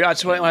 That's where you are.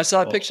 That's when I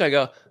saw the picture, I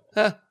go,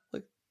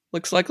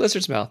 looks like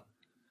Lizard's Mouth.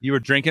 You were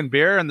drinking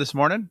beer this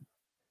morning?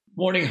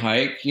 Morning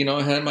hike.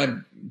 I had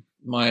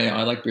my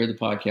I Like Beer, the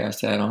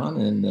podcast hat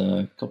on, and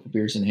a couple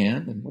beers in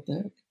hand, and what the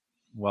heck?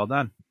 Well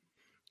done.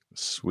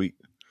 Sweet.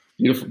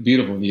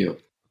 Beautiful view.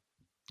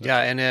 Yeah,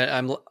 and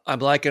I'm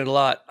liking it a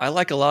lot. I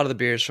like a lot of the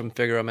beers from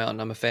Figueroa Mountain.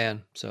 I'm a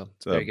fan. So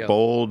it's there you go.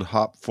 Bold,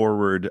 hop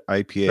forward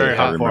IPA. Very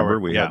I remember forward.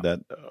 We had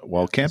that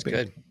while camping.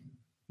 That's good.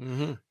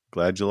 Mm-hmm.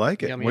 Glad you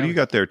like it. Yum, what do you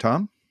got there,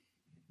 Tom?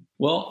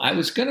 Well, I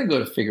was going to go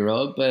to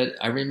Figueroa, but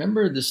I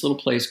remember this little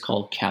place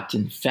called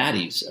Captain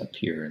Fatty's up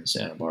here in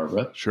Santa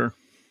Barbara. Sure.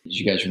 Did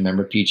you guys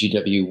remember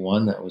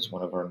PGW1? That was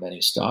one of our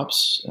many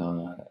stops,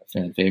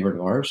 fan favorite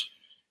of ours.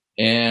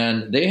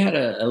 And they had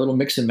a little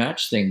mix and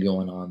match thing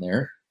going on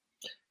there.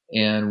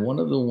 And one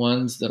of the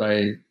ones that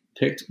I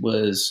picked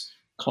was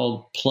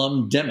called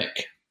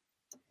Plum-demic.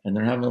 And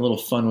they're having a little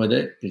fun with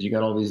it because you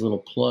got all these little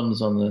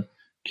plums on the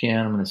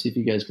can. I'm going to see if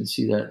you guys can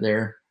see that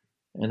there.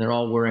 And they're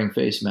all wearing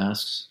face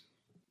masks.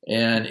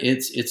 And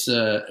it's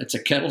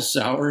a kettle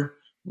sour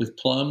with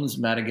plums,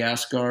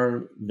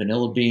 Madagascar,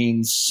 vanilla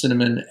beans,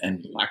 cinnamon,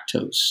 and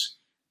lactose,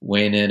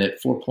 weighing in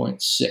at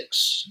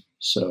 4.6.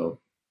 So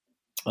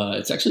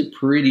it's actually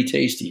pretty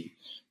tasty.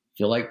 If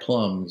you like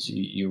plums,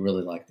 you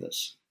really like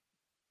this.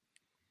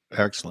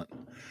 Excellent.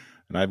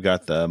 And I've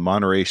got the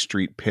Monterey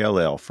Street Pale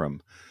Ale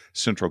from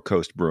Central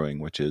Coast Brewing,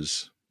 which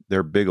is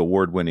their big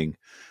award-winning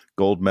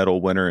gold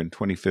medal winner in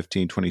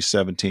 2015,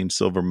 2017,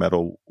 silver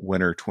medal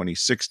winner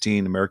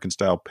 2016,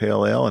 American-style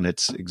Pale Ale. And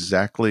it's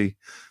exactly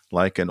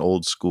like an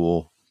old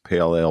school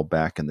Pale Ale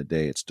back in the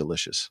day. It's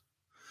delicious.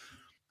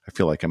 I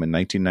feel like I'm in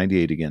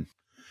 1998 again.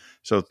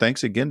 So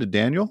thanks again to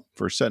Daniel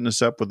for setting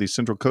us up with these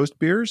Central Coast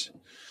beers.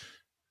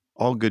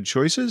 All good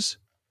choices.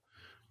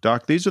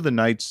 Doc, these are the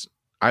nights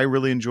I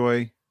really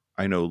enjoy.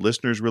 I know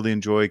listeners really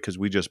enjoy because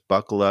we just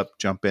buckle up,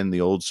 jump in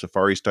the old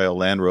safari-style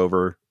Land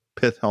Rover,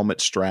 pith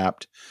helmet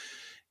strapped,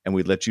 and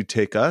we let you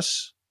take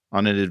us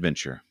on an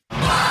adventure.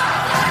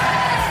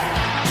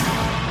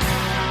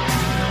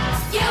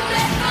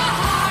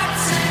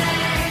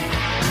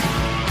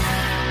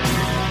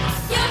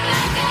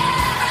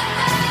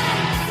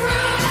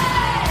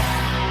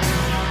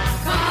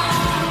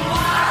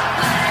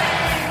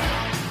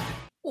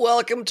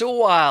 Welcome to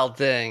Wild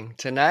Thing.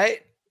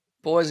 Tonight,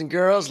 boys and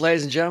girls,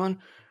 ladies and gentlemen,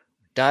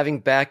 diving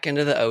back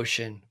into the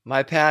ocean.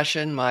 My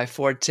passion, my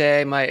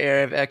forte, my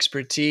area of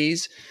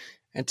expertise.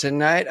 And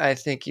tonight, I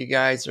think you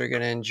guys are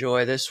going to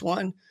enjoy this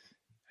one.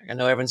 I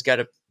know everyone's got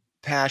a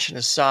passion,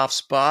 a soft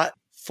spot.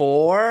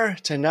 For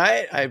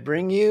tonight, I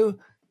bring you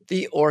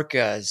the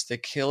Orcas, the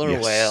killer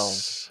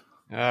whales.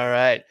 All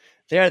right.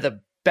 They're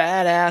the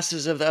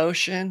badasses of the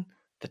ocean,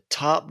 the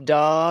top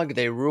dog.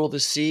 They rule the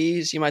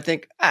seas. You might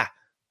think,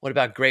 What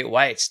about great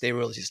whites? They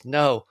were just,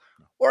 no.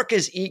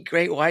 Orcas eat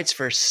great whites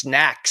for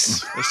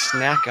snacks. They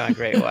snack on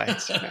great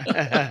whites. So,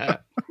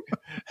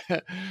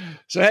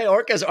 hey,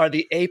 orcas are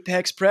the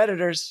apex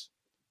predators.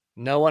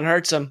 No one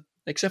hurts them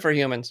except for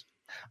humans.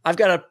 I've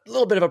got a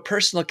little bit of a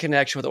personal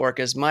connection with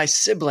orcas. My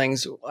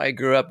siblings, I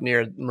grew up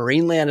near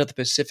Marineland of the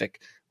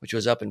Pacific, which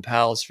was up in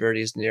Palos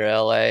Verdes near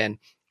LA. And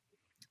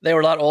they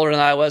were a lot older than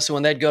I was. So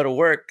when they'd go to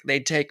work,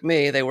 they'd take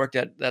me. They worked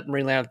at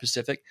Marineland of the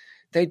Pacific.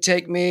 They'd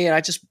take me and I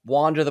just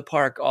wander the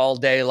park all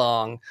day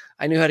long.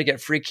 I knew how to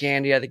get free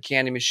candy out of the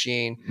candy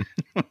machine.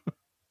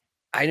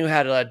 I knew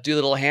how to do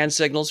little hand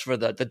signals for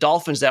the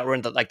dolphins that were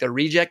in the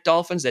reject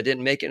dolphins that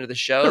didn't make it into the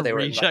show. They were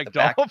reject in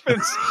the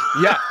dolphins.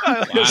 Yeah.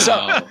 Wow.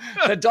 So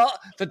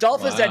the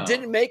dolphins that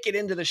didn't make it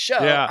into the show,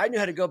 I knew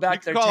how to go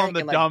back to their call tank them the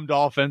and dumb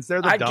dolphins.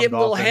 They're the I'd dumb give them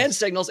little dolphins. hand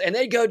signals and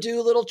they'd go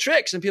do little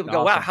tricks and people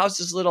go, wow, how's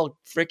this little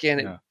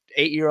freaking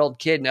 8-year-old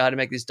kid know how to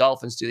make these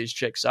dolphins do these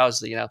tricks? So I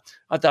was,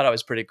 I thought it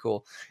was pretty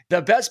cool.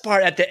 The best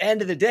part at the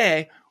end of the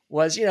day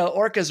was,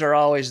 orcas are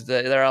always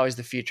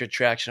the feature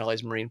attraction of all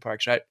these marine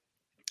parks, right?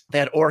 They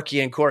had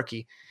Orky and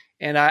Corky.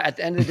 And at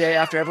the end of the day,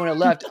 after everyone had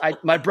left,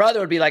 my brother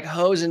would be like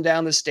hosing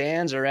down the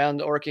stands around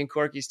Orky and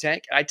Corky's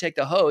tank. I'd take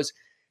the hose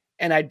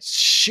and I'd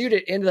shoot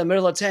it into the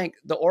middle of the tank.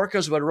 The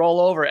orcas would roll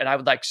over and I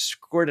would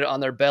squirt it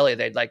on their belly.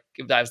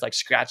 I was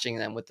scratching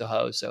them with the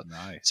hose. So,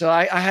 nice. So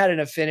I had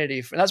an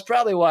affinity for, that's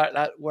probably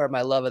where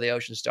my love of the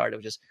ocean started,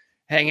 was just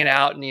hanging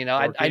out. And,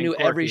 I knew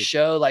every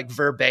show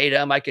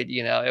verbatim. I could,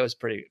 it was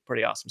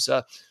pretty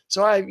awesome.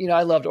 So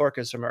I loved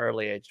orcas from an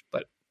early age.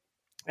 But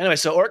anyway,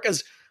 so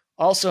orcas,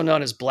 also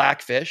known as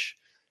blackfish,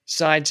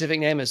 scientific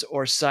name is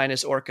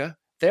Orcinus orca.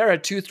 They're a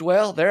toothed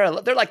whale. They're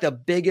like the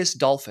biggest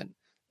dolphin.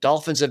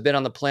 Dolphins have been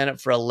on the planet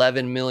for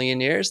 11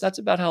 million years. That's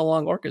about how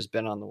long orca's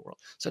been on the world.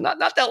 So not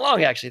that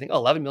long, actually. You think,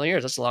 11 million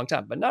years, that's a long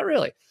time, but not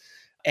really.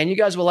 And you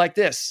guys will like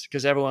this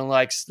because everyone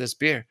likes this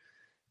beer.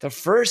 The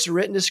first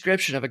written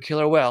description of a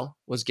killer whale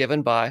was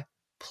given by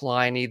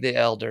Pliny the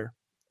Elder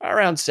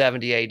around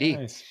 70 AD.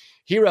 Nice.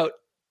 He wrote,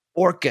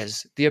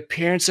 orcas, the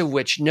appearance of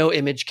which no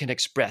image can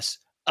express,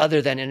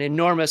 other than an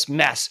enormous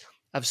mass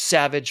of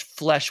savage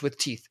flesh with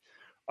teeth,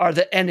 are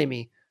the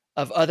enemy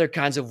of other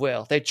kinds of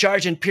whale. They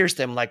charge and pierce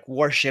them like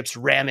warships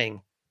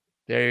ramming.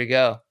 There you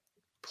go.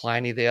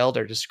 Pliny the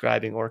Elder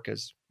describing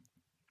orcas.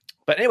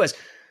 But anyways,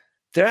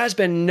 there has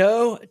been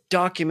no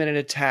documented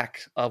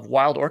attack of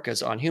wild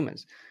orcas on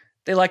humans.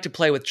 They like to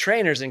play with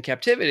trainers in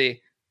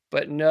captivity,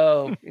 but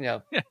no,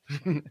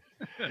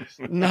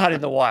 not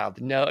in the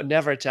wild. No,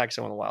 never attack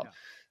someone in the wild. Yeah.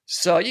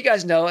 So you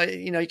guys know,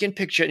 you can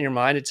picture it in your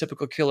mind. A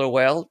typical killer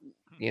whale,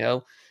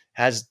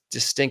 has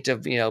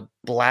distinctive,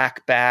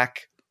 black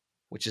back,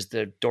 which is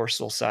the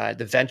dorsal side.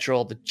 The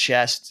ventral, the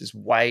chest is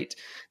white.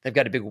 They've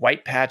got a big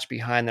white patch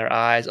behind their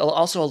eyes.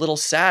 Also a little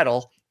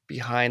saddle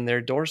behind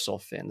their dorsal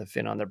fin, the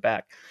fin on their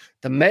back.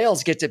 The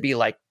males get to be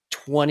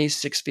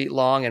 26 feet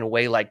long and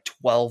weigh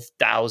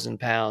 12,000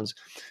 pounds.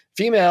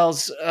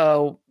 Females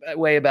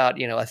weigh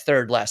about, a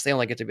third less. They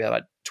only get to be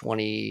about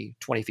 20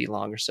 feet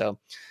long or so.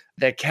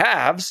 The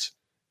calves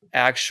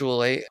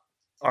actually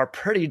are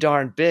pretty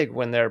darn big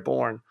when they're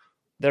born.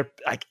 They're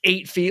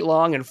 8 feet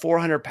long and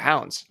 400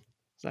 pounds.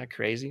 Isn't that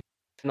crazy?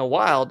 In the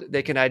wild,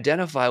 they can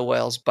identify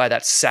whales by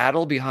that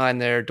saddle behind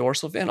their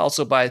dorsal fin,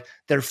 also by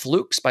their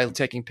flukes, by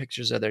taking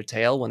pictures of their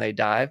tail when they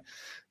dive.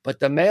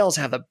 But the males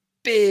have a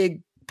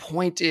big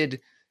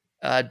pointed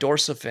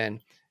dorsal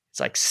fin.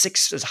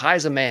 It's as high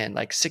as a man,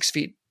 6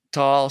 feet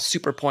tall,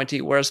 super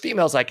pointy, whereas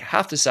females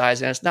half the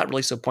size, and it's not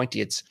really so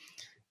pointy. It's,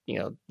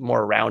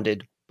 more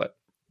rounded. But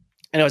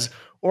anyways,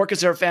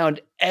 orcas are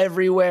found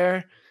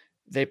everywhere.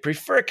 They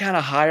prefer kind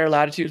of higher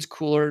latitudes,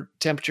 cooler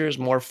temperatures,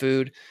 more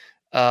food.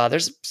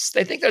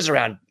 They think there's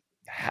around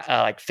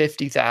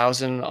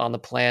 50,000 on the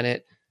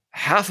planet.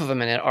 Half of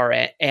them are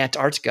in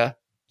Antarctica,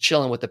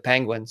 chilling with the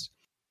penguins.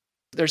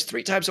 There's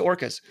 3 types of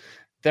orcas.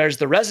 There's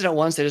the resident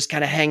ones that just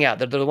kind of hang out.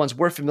 They're the ones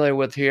we're familiar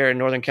with here in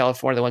Northern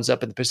California, the ones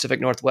up in the Pacific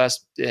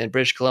Northwest, in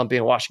British Columbia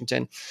and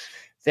Washington.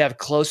 They have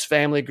close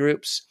family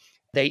groups.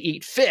 They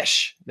eat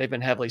fish. They've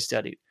been heavily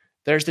studied.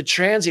 There's the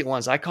transient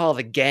ones. I call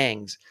the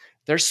gangs.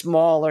 They're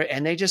smaller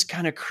and they just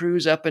kind of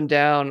cruise up and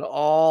down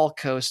all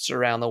coasts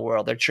around the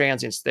world. They're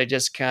transients. They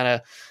just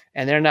and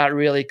they're not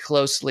really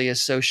closely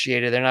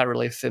associated. They're not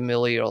really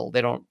familial.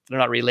 They're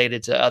not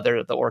related to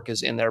the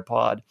orcas in their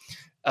pod.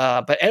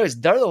 But anyways,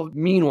 they're the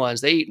mean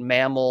ones. They eat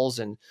mammals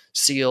and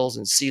seals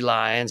and sea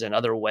lions and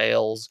other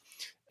whales.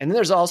 And then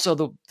there's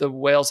also the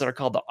whales that are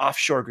called the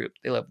offshore group.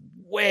 They live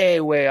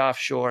way, way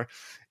offshore.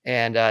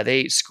 And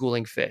they eat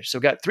schooling fish. So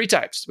we've got 3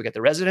 types. We got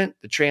the resident,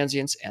 the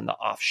transients, and the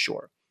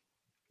offshore.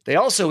 They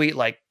also eat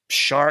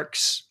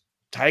sharks,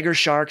 tiger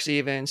sharks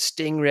even,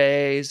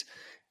 stingrays.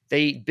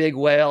 They eat big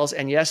whales,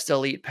 and yes,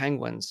 they'll eat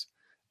penguins.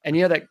 And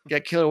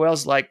that killer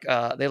whales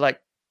they like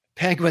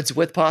penguins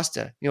with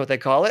pasta. You know what they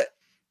call it?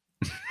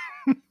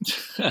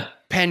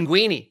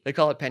 Penguini. They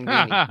call it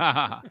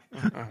penguini.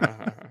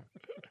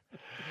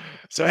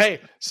 So hey,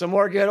 some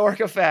more good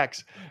orca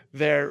facts.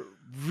 They're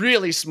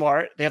really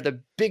smart. They have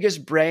the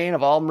biggest brain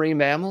of all marine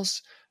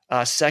mammals.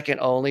 second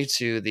only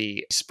to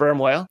the sperm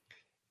whale.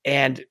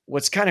 And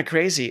what's kind of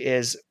crazy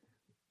is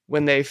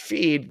when they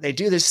feed, they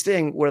do this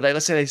thing where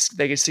let's say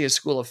they can see a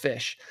school of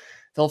fish.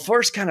 They'll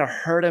first kind of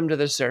herd them to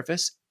the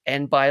surface,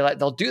 and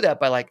they'll do that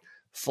by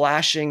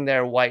flashing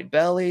their white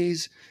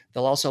bellies.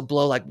 They'll also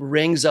blow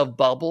rings of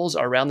bubbles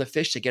around the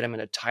fish to get them in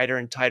a tighter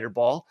and tighter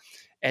ball.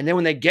 And then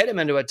when they get them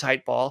into a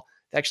tight ball,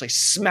 they actually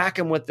smack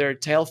them with their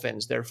tail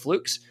fins, their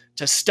flukes,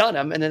 to stun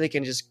them, and then they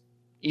can just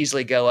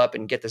easily go up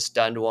and get the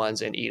stunned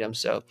ones and eat them.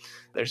 So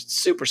they're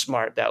super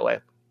smart that way.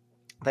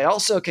 They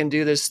also can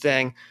do this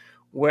thing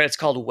where it's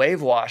called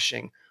wave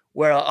washing,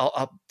 where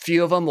a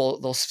few of them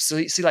they'll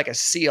see like a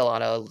seal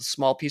on a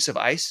small piece of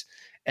ice,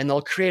 and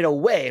they'll create a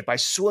wave by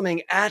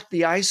swimming at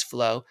the ice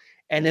flow,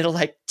 and it'll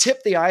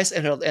tip the ice,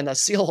 and the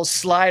seal will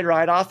slide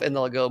right off, and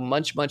they'll go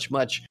munch.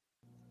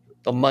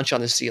 They'll munch on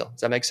the seal.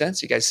 Does that make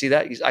sense? You guys see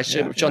that? I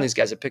should have shown these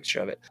guys a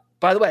picture of it.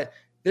 By the way,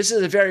 this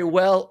is a very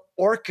well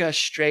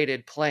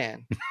orchestrated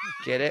plan.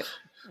 Get it?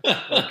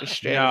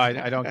 Orchestrated. No,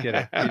 I don't get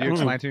it. Can you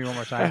explain to me one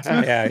more time?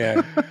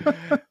 Yeah.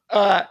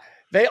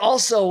 They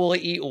also will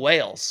eat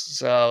whales.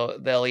 So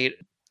they'll eat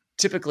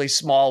typically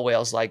small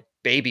whales like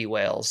baby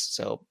whales.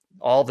 So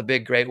all the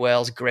big great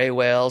whales, gray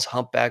whales,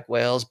 humpback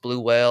whales,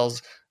 blue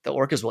whales, the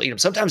orcas will eat them.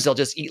 Sometimes they'll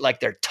just eat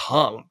their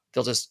tongue.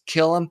 They'll just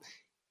kill them.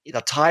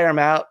 They'll tire them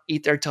out,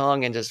 eat their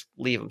tongue, and just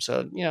leave them.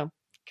 So,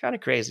 kind of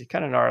crazy,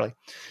 kind of gnarly.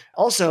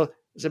 Also,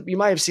 you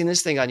might have seen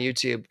this thing on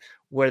YouTube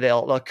where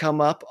they'll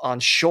come up on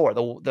shore.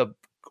 The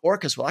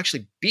orcas will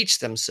actually beach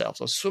themselves.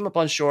 They'll swim up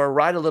on shore,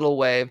 ride a little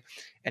wave,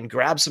 and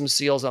grab some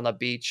seals on the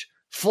beach,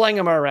 fling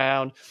them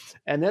around,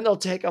 and then they'll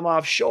take them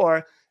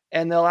offshore,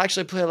 and they'll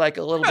actually play a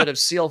little bit of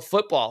seal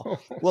football.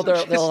 Well,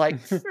 they'll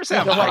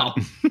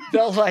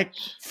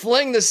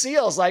fling the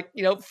seals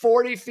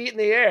 40 feet in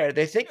the air.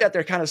 They think that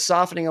they're kind of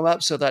softening them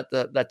up so that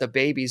the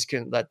babies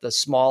that the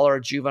smaller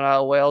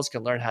juvenile whales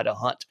can learn how to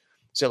hunt.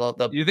 So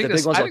the big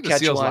ones will catch the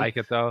seals one. like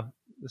it though.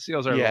 The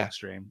seals are a little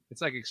extreme.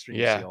 It's like extreme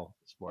seal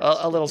sports.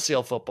 A little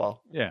seal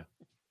football. Yeah.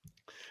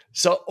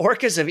 So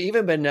orcas have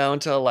even been known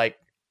to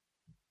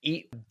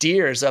eat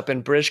deers up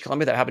in British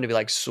Columbia that happen to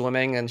be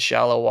swimming in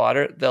shallow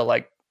water. They'll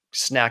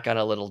snack on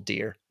a little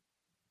deer.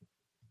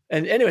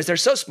 And anyways, they're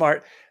so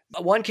smart.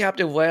 One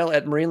captive whale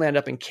at Marineland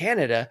up in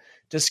Canada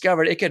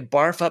discovered it could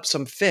barf up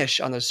some fish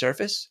on the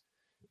surface.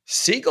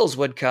 Seagulls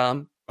would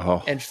come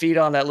and feed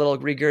on that little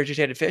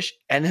regurgitated fish,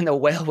 and then the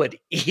whale would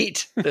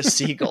eat the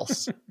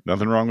seagulls.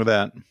 Nothing wrong with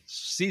that.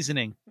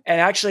 Seasoning. And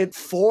actually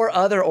 4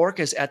 other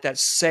orcas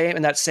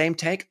in that same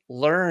tank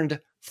learned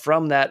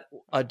from that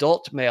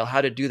adult male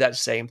how to do that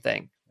same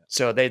thing.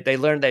 So they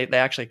learned, they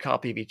actually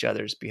copied each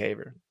other's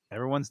behavior.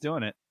 Everyone's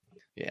doing it.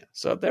 Yeah.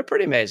 So they're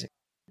pretty amazing.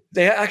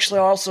 They are actually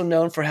also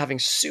known for having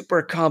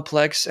super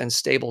complex and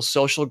stable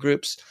social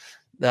groups.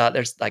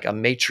 There's a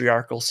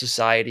matriarchal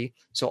society.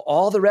 So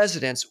all the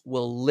residents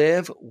will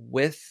live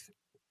with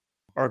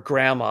our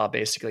grandma,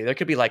 basically. There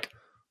could be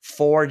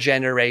 4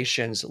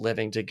 generations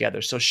living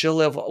together. So she'll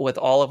live with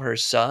all of her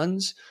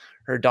sons,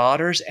 her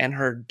daughters, and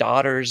her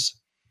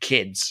daughters'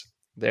 kids.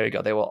 There you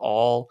go. They will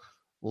all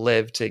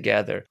live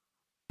together.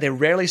 They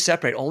rarely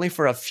separate. Only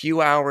for a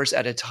few hours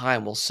at a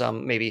time will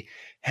some maybe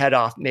head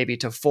off, maybe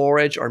to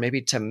forage or maybe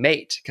to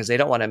mate, because they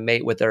don't want to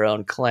mate with their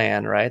own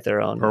clan, right?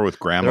 Their own, or with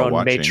grandma their own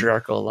watching.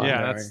 matriarchal line.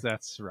 Yeah, right?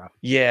 that's rough.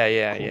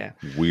 Yeah.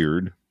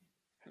 Weird.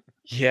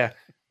 Yeah.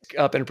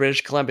 Up in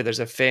British Columbia, there's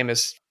a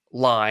famous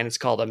line. It's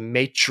called a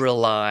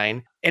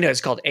matriline. And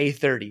it's called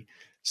A30.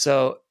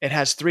 So it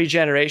has 3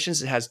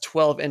 generations. It has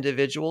 12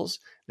 individuals.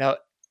 Now,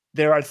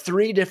 there are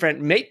 3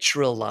 different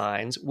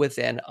matrilines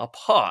within a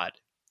pod.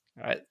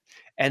 All right.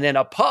 And then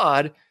a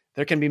pod,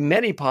 there can be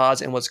many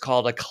pods in what's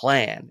called a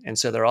clan. And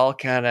so they're all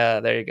kind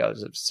of, there you go.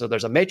 So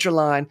there's a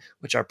matriline,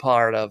 which are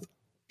part of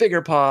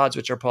bigger pods,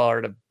 which are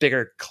part of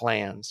bigger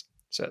clans.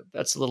 So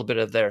that's a little bit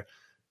of their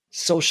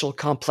social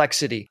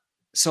complexity.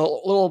 So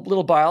a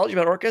little biology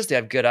about orcas. They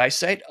have good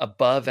eyesight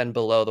above and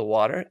below the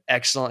water,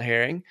 excellent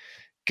hearing,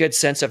 good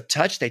sense of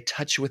touch. They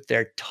touch with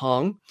their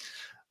tongue.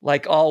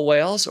 Like all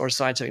whales, or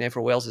scientific name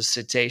for whales is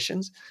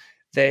cetaceans.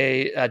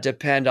 They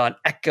depend on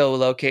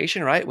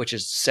echolocation, right, which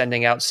is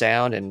sending out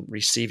sound and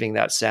receiving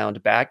that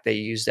sound back. They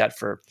use that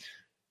for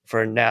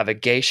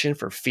navigation,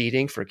 for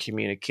feeding, for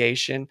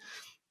communication.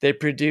 They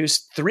produce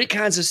 3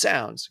 kinds of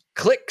sounds: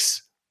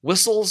 clicks,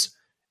 whistles,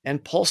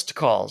 and pulsed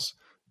calls.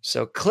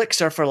 So clicks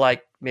are for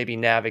maybe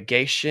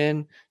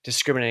navigation,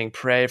 discriminating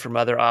prey from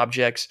other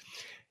objects.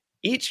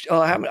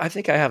 I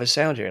think I have a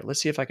sound here.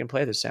 Let's see if I can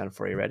play this sound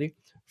for you. Ready?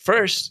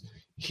 First,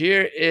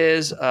 here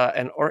is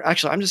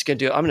actually, I'm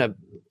going to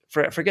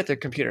forget the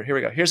computer. Here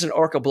we go. Here's an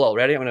orca blow.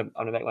 Ready? I'm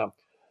gonna make one.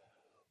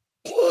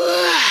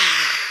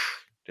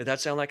 Did that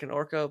sound like an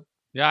orca?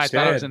 Yeah, I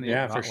thought it was in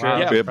the for sure. Wow,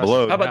 Yeah. It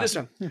blows. How about this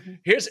one?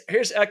 Here's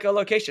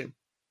echolocation.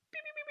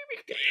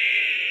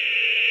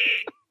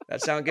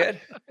 That sound good?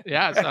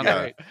 Yeah, it sounds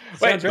great.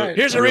 Wait, right.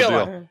 here's a Real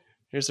real deal. one.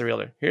 Here's the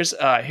realer.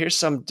 Here's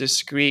some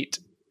discrete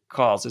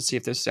calls. Let's see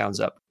if this sounds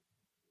up.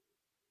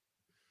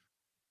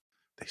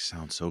 They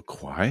sound so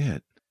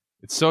quiet.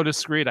 It's so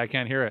discreet, I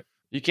can't hear it.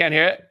 You can't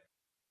hear it?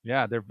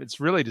 Yeah, it's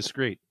really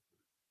discreet.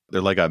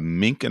 They're like a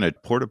mink in a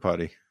porta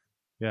potty.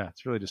 Yeah,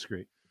 it's really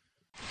discreet.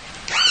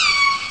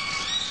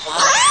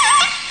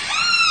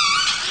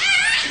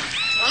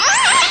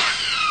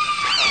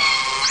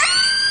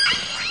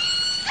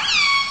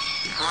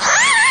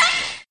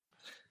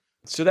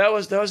 So that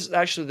was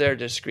actually their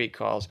discreet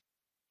calls.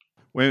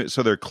 Wait a minute,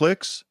 so there are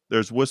clicks,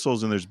 there's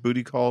whistles, and there's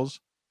booty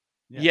calls?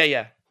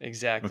 Yeah,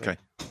 exactly. Okay.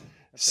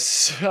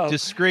 So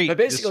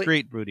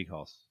Discreet booty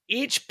calls.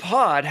 Each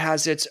pod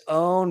has its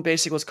own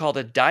basic what's called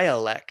a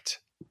dialect.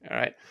 All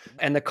right.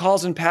 And the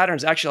calls and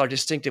patterns actually are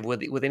distinctive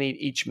within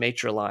each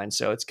matriline.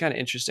 So it's kind of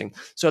interesting.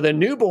 So the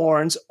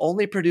newborns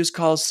only produce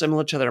calls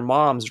similar to their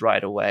moms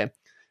right away.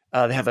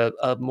 They have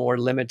a more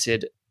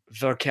limited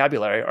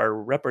vocabulary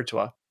or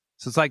repertoire.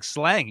 So it's like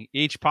slang.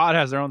 Each pod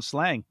has their own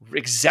slang.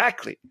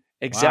 Exactly.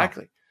 Wow.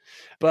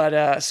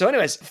 But so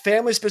anyways,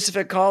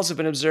 family-specific calls have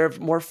been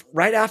observed more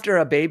right after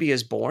a baby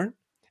is born.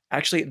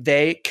 Actually,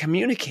 they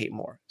communicate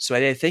more. So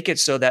they think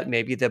it's so that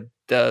maybe the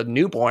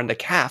newborn, the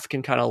calf,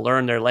 can kind of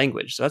learn their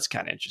language. So that's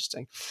kind of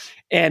interesting.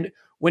 And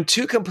when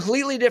two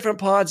completely different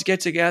pods get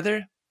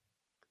together,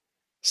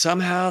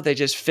 somehow they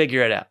just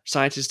figure it out.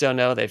 Scientists don't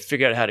know. They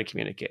figure out how to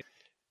communicate.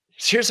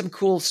 Here's some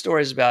cool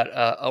stories about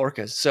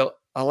orcas. So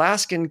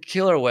Alaskan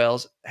killer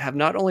whales have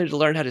not only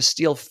learned how to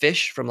steal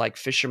fish from like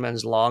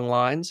fishermen's long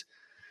lines,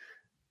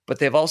 but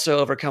they've also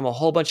overcome a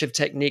whole bunch of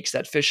techniques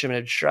that fishermen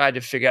have tried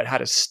to figure out how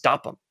to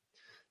stop them.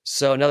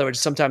 So in other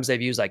words, sometimes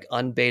they've used like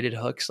unbaited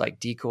hooks,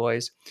 like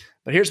decoys.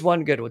 But here's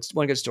one good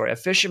story. A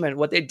fisherman,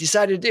 what they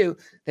decided to do,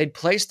 they'd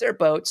place their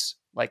boats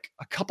like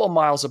a couple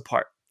miles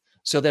apart.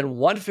 So then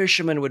one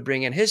fisherman would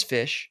bring in his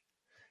fish,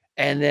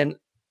 and then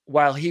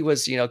while he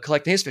was,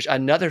 collecting his fish,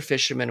 another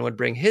fisherman would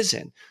bring his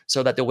in,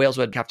 so that the whales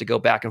would have to go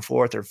back and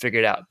forth or figure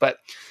it out. But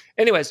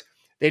anyways,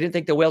 they didn't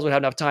think the whales would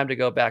have enough time to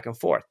go back and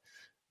forth.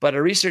 But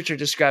a researcher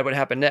described what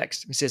happened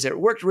next. He says it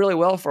worked really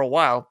well for a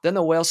while. Then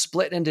the whales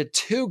split into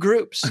two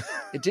groups.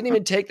 It didn't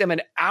even take them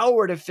an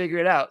hour to figure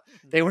it out.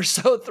 They were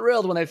so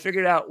thrilled when they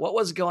figured out what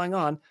was going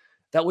on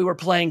that we were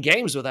playing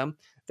games with them.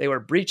 They were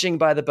breaching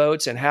by the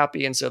boats and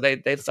happy. And so they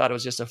thought it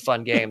was just a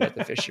fun game that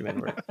the fishermen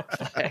were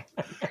playing.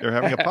 They're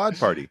having a pod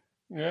party.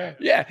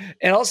 Yeah.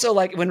 And also,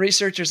 like when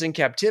researchers in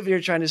captivity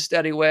are trying to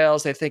study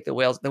whales, they think the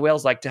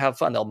whales like to have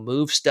fun. They'll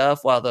move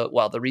stuff while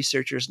the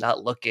researcher's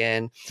not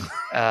looking.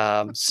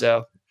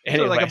 So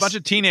anyways. So like a bunch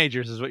of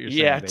teenagers is what you're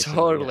saying. Yeah,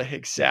 totally.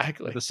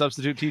 Exactly. The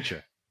substitute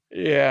teacher.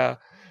 Yeah.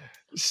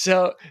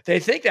 So they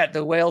think that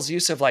the whale's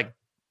use of like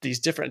these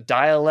different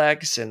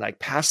dialects and like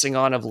passing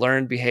on of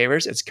learned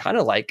behaviors, it's kind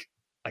of like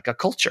a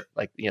culture.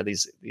 Like,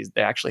 these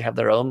they actually have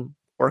their own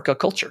orca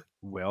culture.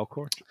 Whale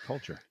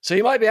culture. So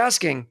you might be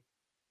asking,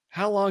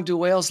 how long do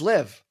whales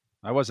live?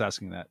 I was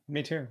asking that.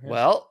 Me too. Yeah.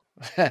 Well,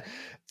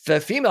 the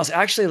females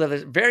actually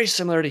live very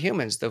similar to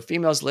humans. The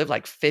females live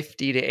like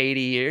 50 to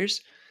 80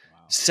 years.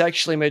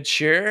 Sexually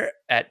mature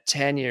at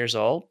 10 years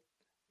old,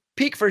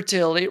 peak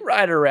fertility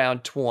right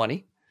around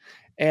 20,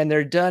 and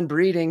they're done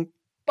breeding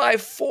by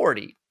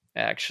 40,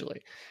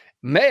 actually.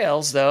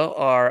 Males, though,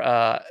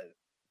 are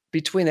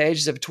between the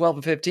ages of 12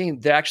 and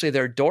 15.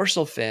 Their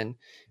dorsal fin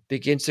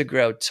begins to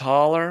grow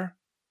taller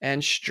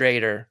and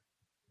straighter.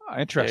 Oh,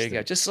 interesting.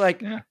 There you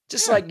go.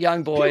 Just like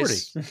young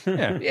boys.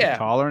 Yeah.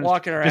 Taller and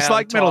walking around. Just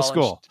like middle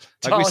school.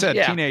 Like we said,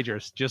 yeah.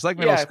 Teenagers, just like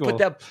middle school.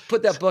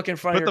 Put that book in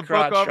front of your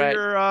crotch. Put the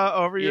book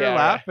over your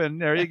lap,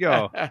 and there you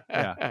go.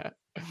 Yeah.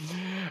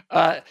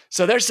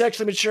 So they're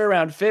sexually mature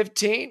around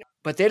 15,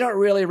 but they don't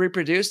really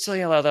reproduce till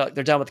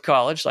they're done with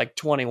college, like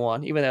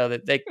 21. Even though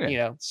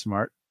they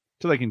smart,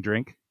 till they can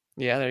drink.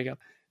 Yeah, there you go.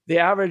 The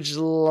average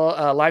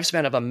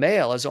lifespan of a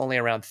male is only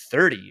around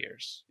 30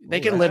 years. They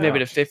can live maybe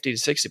to 50 to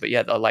 60, but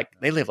yeah,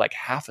 they live like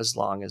half as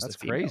long as the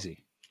female. That's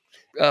crazy.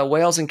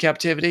 Whales in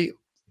captivity,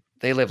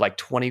 they live like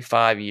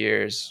 25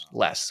 years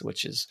less,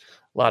 which is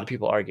a lot of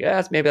people argue,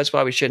 maybe that's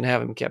why we shouldn't have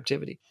them in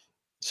captivity.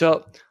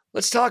 So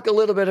let's talk a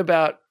little bit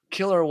about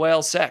killer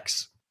whale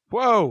sex.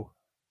 Whoa.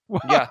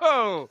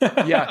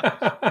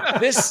 Yeah.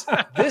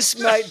 This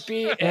might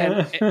be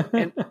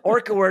an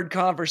orca word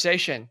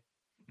conversation.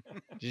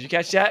 Did you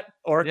catch that?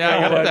 Orca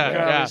word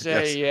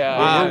conversation. Yeah.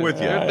 Wow. We're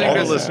with you. All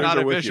the listeners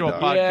are with you.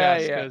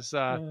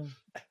 Podcast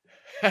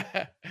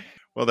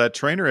well, that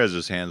trainer has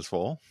his hands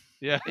full.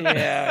 Yeah.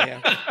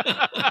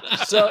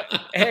 So,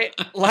 hey,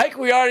 like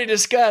we already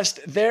discussed,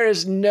 there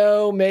is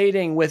no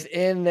mating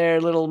within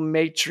their little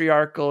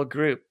matriarchal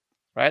group,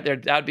 right?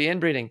 That'd be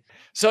inbreeding.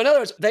 So in other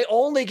words, they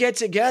only get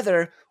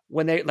together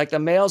when the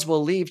males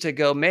will leave to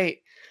go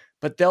mate,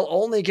 but they'll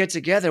only get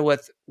together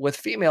with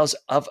females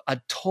of a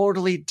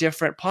totally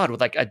different pod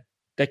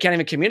they can't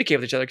even communicate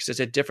with each other because it's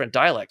a different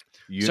dialect.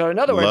 So in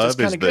other words, it's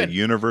kind of good. Love is the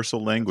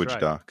universal language,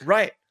 Doc.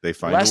 Right. They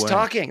find less a way.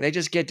 Talking. They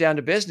just get down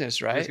to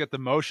business, right? Just get the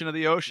motion of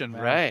the ocean,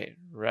 man.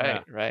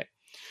 Right.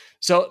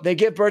 So they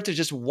give birth to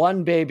just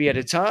one baby at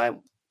a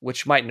time,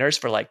 which might nurse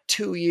for like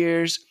 2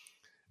 years.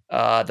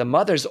 The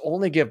mothers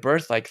only give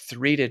birth like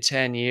every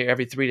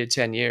 3 to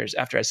 10 years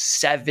after a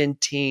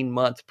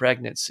 17-month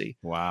pregnancy.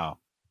 Wow.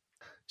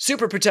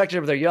 Super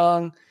protective of their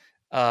young.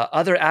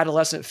 Other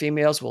adolescent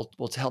females will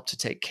help to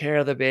take care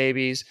of the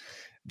babies.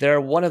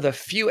 They're one of the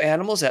few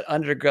animals that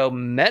undergo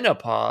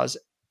menopause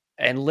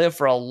and live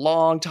for a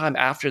long time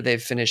after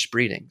they've finished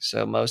breeding.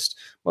 So most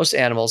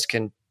animals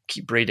can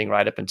keep breeding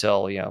right up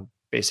until,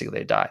 basically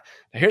they die.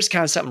 Now, here's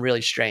kind of something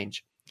really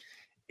strange.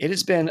 It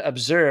has been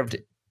observed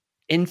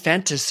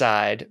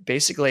infanticide,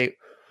 basically,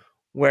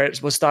 where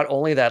it was thought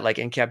only that, like,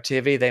 in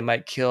captivity, they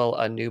might kill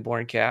a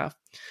newborn calf.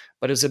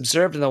 But it was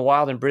observed in the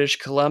wild in British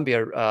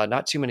Columbia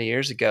not too many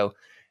years ago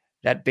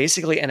that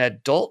basically an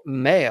adult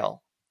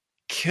male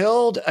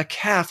killed a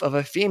calf of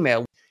a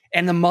female,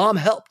 and the mom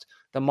helped.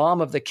 The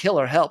mom of the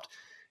killer helped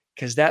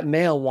because that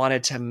male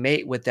wanted to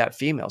mate with that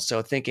female.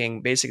 So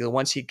thinking basically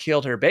once he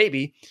killed her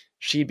baby,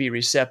 she'd be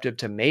receptive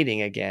to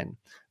mating again.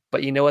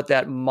 But you know what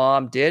that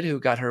mom did who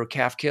got her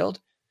calf killed?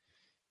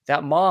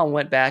 That mom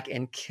went back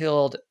and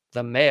killed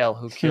the male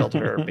who killed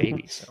her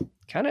baby. So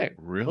kind of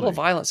little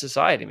violent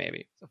society,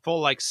 maybe. It's a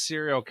full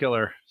serial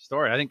killer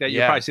story. I think that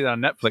you'll probably see that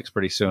on Netflix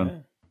pretty soon. Yeah.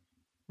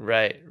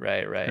 Right.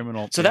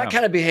 Criminal. So that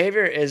kind of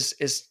behavior is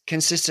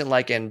consistent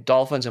like in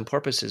dolphins and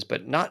porpoises,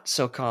 but not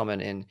so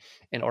common in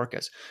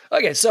orcas.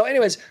 Okay, so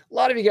anyways, a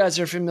lot of you guys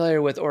are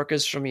familiar with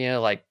orcas from,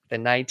 like the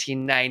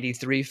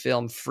 1993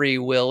 film Free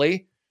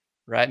Willy,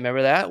 right?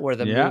 Remember that? Where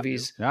the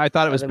movies... Yeah, I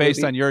thought it was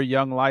based on your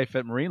young life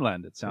at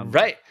Marineland, it sounds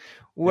right.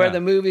 Where the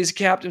movie's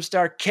Captain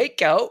Star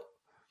Keiko,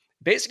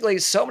 basically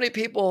so many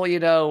people,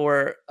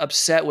 were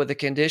upset with the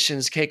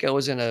conditions. Keiko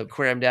was in an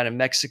aquarium down in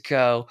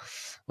Mexico,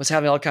 was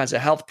having all kinds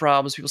of health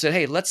problems. People said,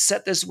 hey, let's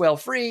set this whale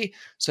free.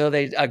 So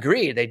they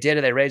agreed. They did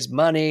it. They raised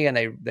money and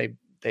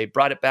they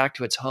brought it back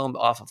to its home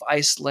off of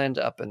Iceland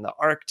up in the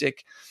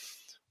Arctic.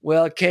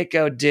 Well,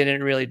 Keiko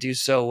didn't really do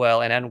so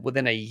well. And then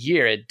within a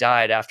year, it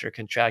died after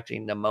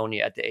contracting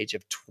pneumonia at the age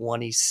of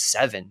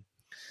 27.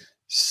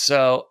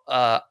 So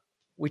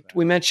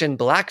we mentioned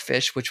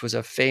Blackfish, which was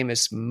a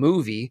famous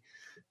movie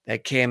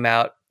that came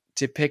out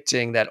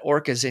depicting that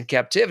orcas in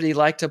captivity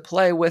like to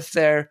play with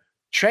their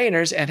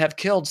trainers and have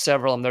killed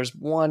several. And there's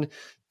one,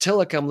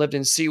 Tilikum, lived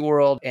in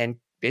SeaWorld and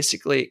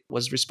basically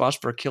was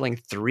responsible for killing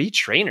 3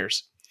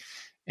 trainers.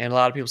 And a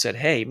lot of people said,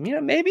 hey,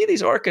 maybe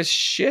these orcas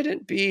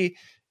shouldn't be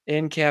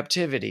in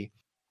captivity.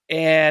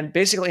 And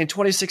basically in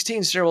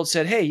 2016, SeaWorld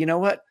said, hey, you know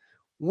what?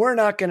 We're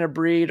not going to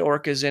breed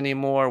orcas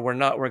anymore. We're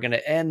going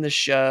to end the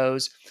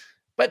shows.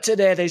 But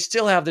today they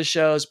still have the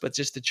shows, but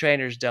just the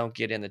trainers don't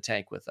get in the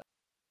tank with them.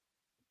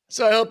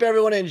 So I hope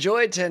everyone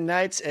enjoyed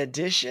tonight's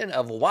edition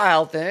of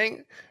Wild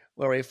Thing,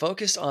 where we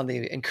focused on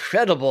the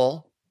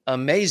incredible,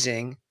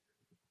 amazing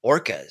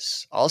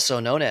orcas, also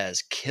known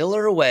as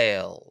killer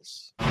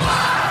whales.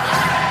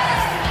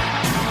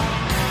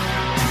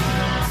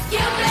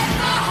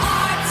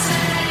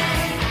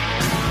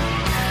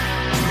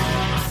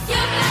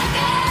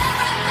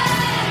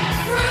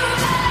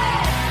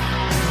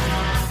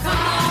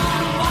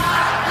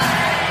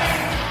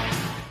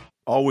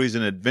 Always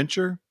an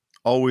adventure,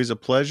 always a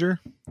pleasure,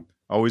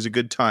 always a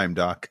good time,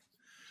 Doc.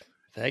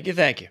 Thank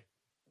you.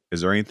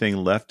 Is there anything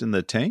left in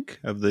the tank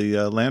of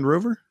the Land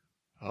Rover?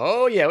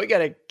 Oh, yeah, we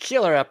got a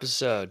killer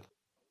episode.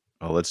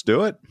 Well, let's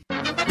do it.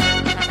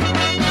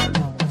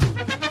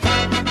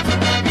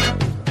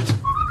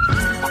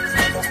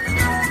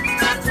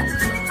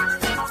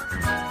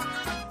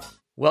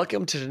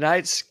 Welcome to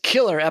tonight's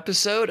killer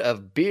episode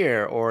of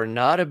Beer or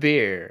Not a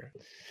Beer.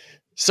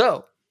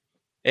 So,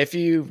 if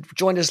you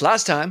joined us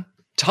last time,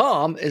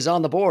 Tom is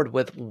on the board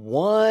with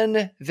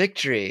 1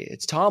 victory.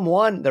 It's Tom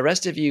 1, the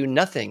rest of you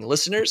nothing.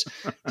 Listeners,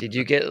 did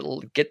you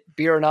get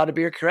Beer or Not a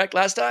Beer correct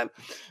last time?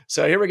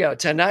 So here we go.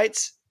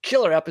 Tonight's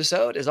killer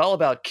episode is all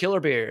about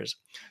killer beers.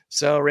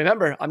 So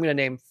remember, I'm going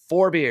to name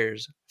 4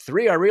 beers.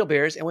 3 are real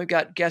beers, and we've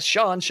got guest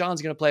Sean.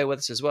 Sean's going to play with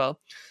us as well.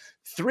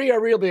 3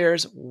 are real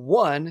beers.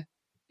 1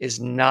 is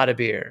not a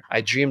beer.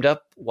 I dreamed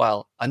up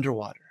while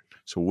underwater.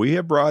 So we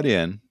have brought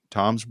in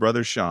Tom's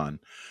brother, Sean,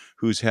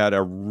 who's had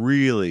a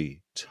really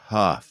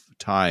tough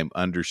time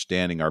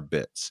understanding our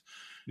bits.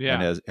 Yeah.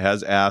 And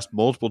has asked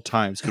multiple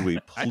times, could we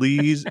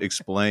please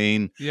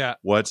explain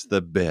what's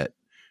the bit?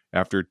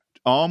 After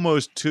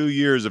almost 2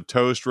 years of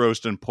toast,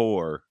 roast, and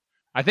pour.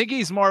 I think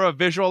he's more of a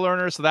visual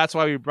learner, so that's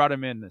why we brought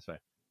him in this way.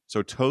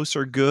 So toasts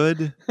are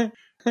good?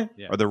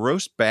 Yeah. Are the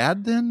roasts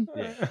bad then?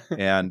 Yeah.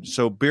 And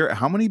so beer,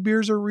 how many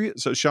beers are real?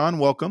 So Sean,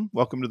 welcome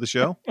to the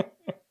show.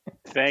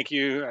 Thank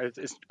you.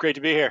 It's great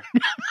to be here.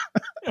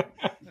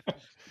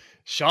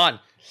 Sean,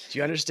 do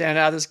you understand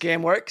how this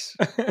game works?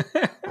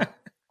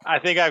 I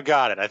think I've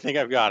got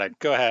it.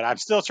 Go ahead. I'm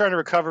still trying to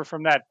recover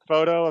from that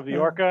photo of the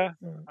orca.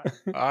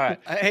 All right.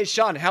 Hey,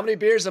 Sean, how many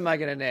beers am I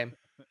going to name?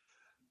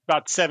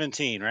 About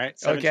 17, right?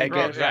 17 okay,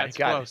 good. Right,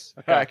 got it.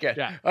 Okay. All right, good.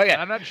 Yeah. Okay.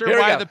 I'm not sure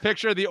why the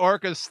picture of the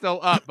orca is still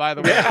up, by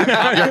the way.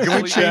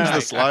 Can we change the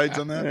slides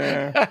on that?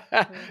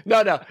 Yeah. No.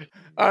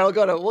 All right,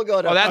 we'll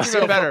go to Oh, that's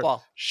even better.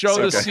 Football. Show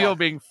the seal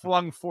being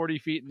flung 40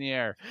 feet in the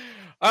air.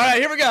 All right,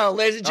 here we go,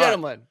 ladies and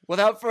gentlemen. Right.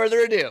 Without further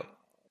ado,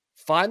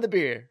 find the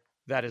beer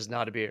that is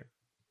not a beer.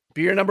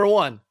 Beer number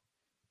 1,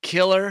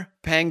 Killer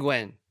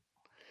Penguin.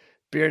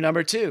 Beer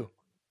number 2,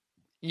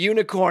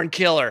 Unicorn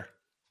Killer.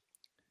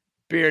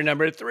 Beer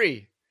number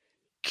 3,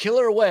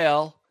 Killer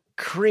Whale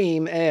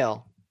Cream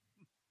Ale.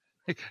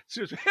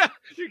 Excuse me.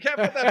 You can't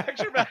put that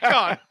picture back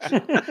on.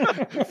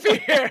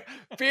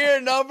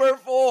 Beer number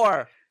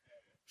 4,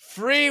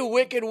 Free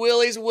Wicked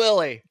Willie's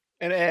Willie,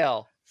 an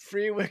ale.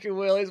 Free Wicked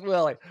Willie's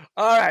Willie.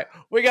 All right,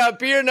 we got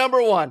beer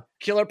number 1,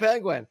 Killer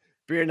Penguin.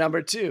 Beer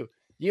number 2,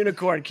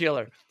 Unicorn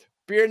Killer.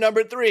 Beer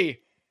number 3,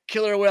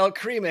 Killer Whale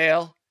Cream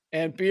Ale.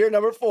 And beer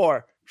number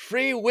 4,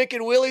 Free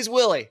Wicked Willie's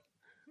Willie,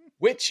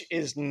 which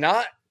is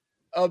not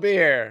a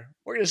beer.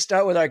 We're going to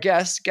start with our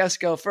guests. Guests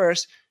go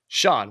first.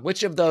 Sean,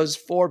 which of those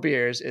 4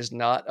 beers is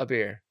not a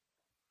beer?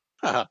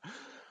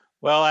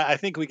 Well, I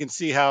think we can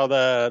see how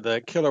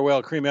the Killer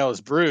Whale Cream Ale is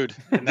brewed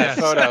in that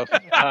photo.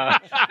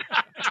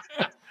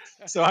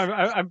 So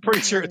I'm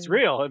pretty sure it's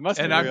real. It must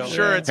be real. And I'm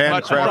sure it's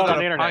much more on than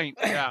the a internet. pint.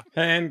 Yeah.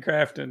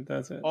 Handcrafted,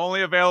 that's it.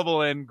 Only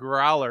available in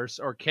growlers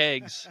or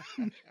kegs.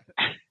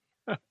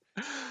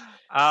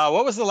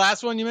 What was the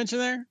last one you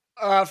mentioned there?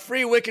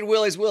 Free Wicked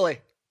Willie's Willie.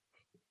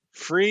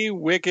 Free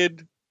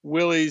Wicked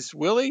Willie's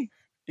Willie?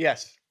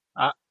 Yes.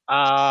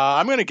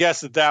 I'm going to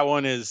guess that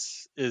one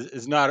is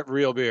not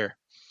real beer.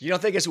 You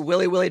don't think it's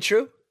Willy Willy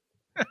True?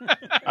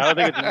 I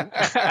think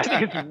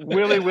it's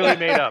Willy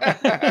made up.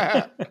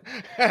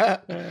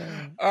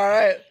 All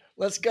right,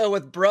 let's go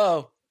with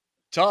bro.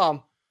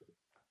 Tom.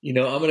 I'm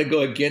going to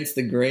go against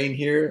the grain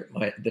here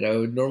that I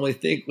would normally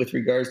think with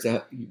regards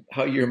to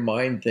how your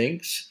mind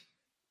thinks.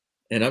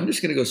 And I'm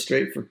just going to go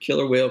straight for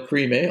Killer Whale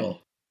Cream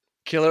Ale.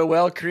 Killer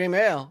Whale Cream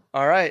Ale.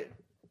 All right.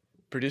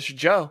 Producer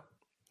Joe.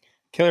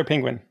 Killer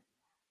Penguin.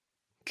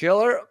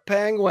 Killer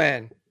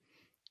Penguin.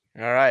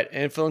 All right.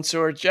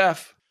 Influencer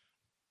Jeff.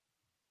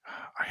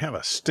 I have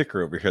a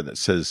sticker over here that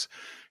says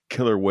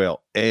Killer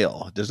Whale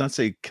Ale. It does not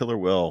say Killer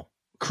Whale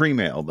Cream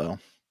Ale, though.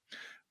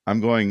 I'm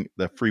going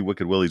the Free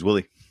Wicked Willie's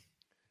Willie.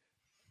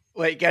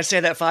 Wait, you got to say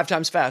that 5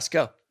 times fast.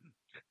 Go.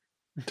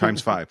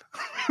 Times 5.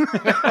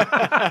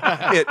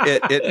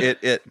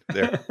 It.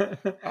 There.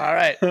 All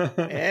right.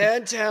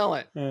 And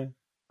talent.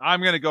 I'm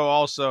going to go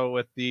also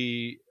with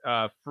the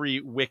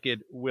Free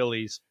Wicked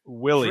Willie's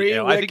Willie. Free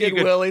Ale. Wicked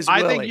Willie's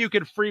I Willie. think you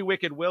could free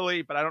Wicked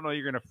Willie, but I don't know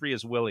you're going to free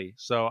his Willie.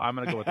 So I'm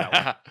going to go with that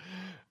one.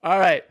 All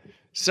right.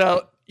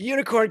 So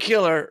Unicorn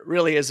Killer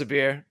really is a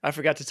beer. I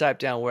forgot to type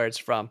down where it's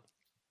from.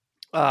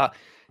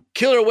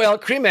 Killer Whale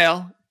Cream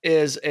Ale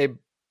is a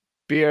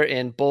beer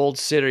in Bold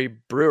City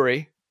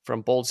Brewery,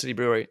 from Bold City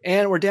Brewery.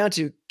 And we're down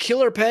to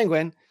Killer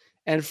Penguin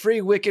and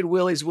Free Wicked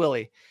Willie's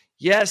Willie.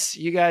 Yes,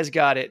 you guys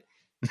got it.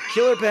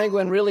 Killer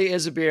Penguin really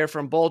is a beer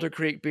from Boulder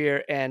Creek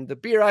Beer, and the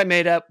beer I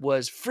made up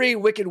was Free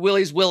Wicked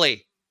Willie's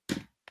Willie.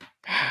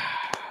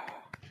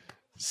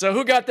 So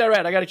who got that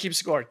right? I got to keep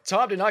score.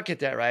 Tom did not get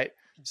that right.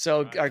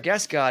 So our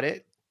guest got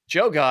it.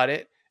 Joe got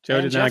it.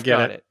 Joe did not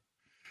get it.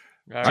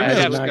 All I right.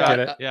 did not get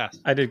it. Yes.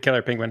 I did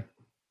Killer Penguin.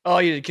 Oh,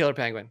 you did Killer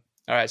Penguin.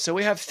 All right. So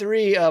we have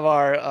three of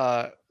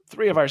our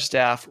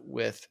staff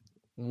with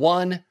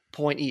 1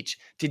 point each.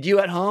 Did you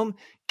at home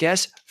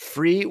guess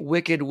Free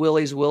Wicked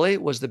Willie's Willie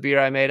was the beer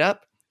I made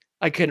up?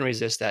 I couldn't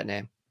resist that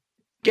name.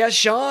 Guess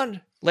Sean,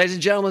 ladies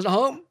and gentlemen at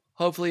home,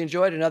 hopefully you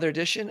enjoyed another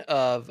edition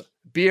of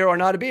Beer or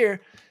Not a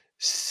Beer.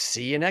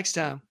 See you next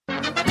time.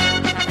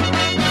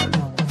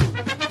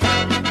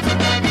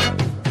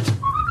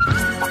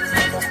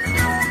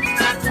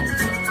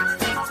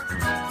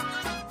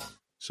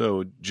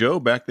 So, Joe,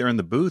 back there in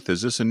the booth,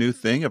 is this a new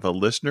thing? If a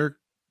listener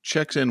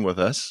checks in with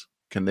us,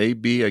 can they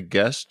be a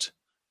guest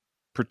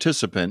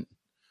participant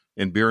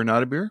in Beer or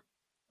Not a Beer?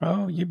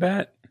 Oh, you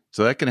bet.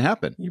 So that can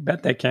happen. You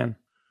bet they can.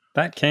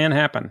 That can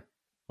happen.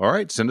 All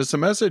right, send us a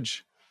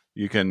message.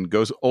 You can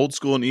go old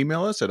school and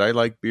email us at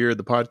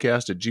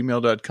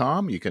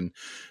ilikebeerthepodcast@gmail.com. You can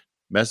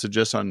message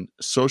us on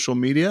social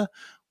media.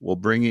 We'll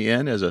bring you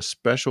in as a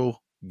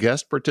special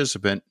guest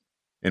participant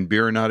in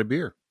Beer or Not a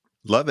Beer.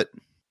 Love it.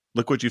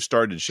 Look what you've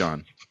started,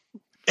 Sean.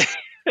 How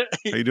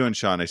you doing,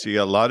 Sean? I see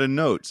a lot of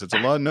notes. It's a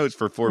lot of notes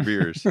for 4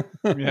 beers.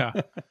 Yeah.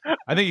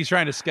 I think he's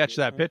trying to sketch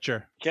that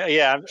picture.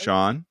 Yeah.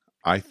 Sean,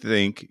 I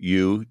think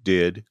you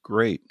did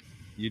great.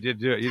 You did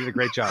do it. You did a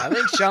great I job.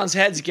 think Sean's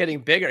head's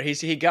getting bigger.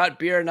 He got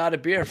Beer or Not a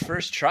Beer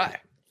first try.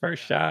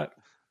 First shot.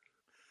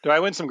 Do I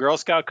win some Girl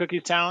Scout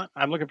cookies talent?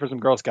 I'm looking for some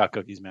Girl Scout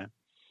cookies, man.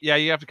 Yeah,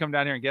 you have to come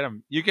down here and get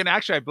them. You can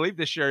actually, I believe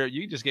this year,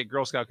 you can just get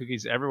Girl Scout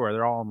cookies everywhere.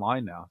 They're all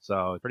online now.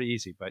 So it's pretty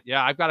easy. But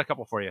yeah, I've got a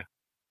couple for you.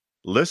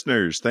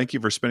 Listeners, thank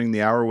you for spending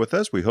the hour with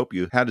us. We hope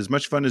you had as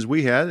much fun as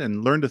we had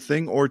and learned a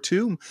thing or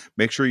two.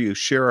 Make sure you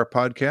share our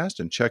podcast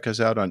and check us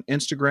out on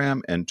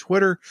Instagram and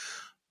Twitter.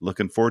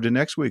 Looking forward to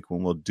next week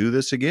when we'll do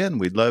this again.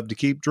 We'd love to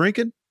keep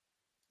drinking,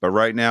 but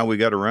right now we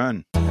got to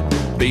run.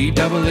 BEERUN,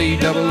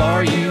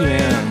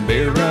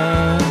 beer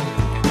run.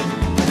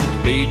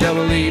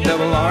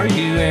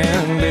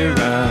 BEERUN, beer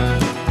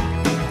run.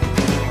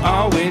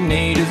 All we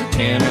need is a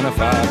 10 and a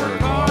 5, or a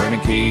car and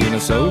a key and a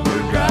sober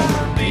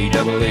driver.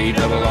 BEERUN,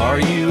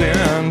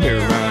 beer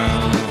run.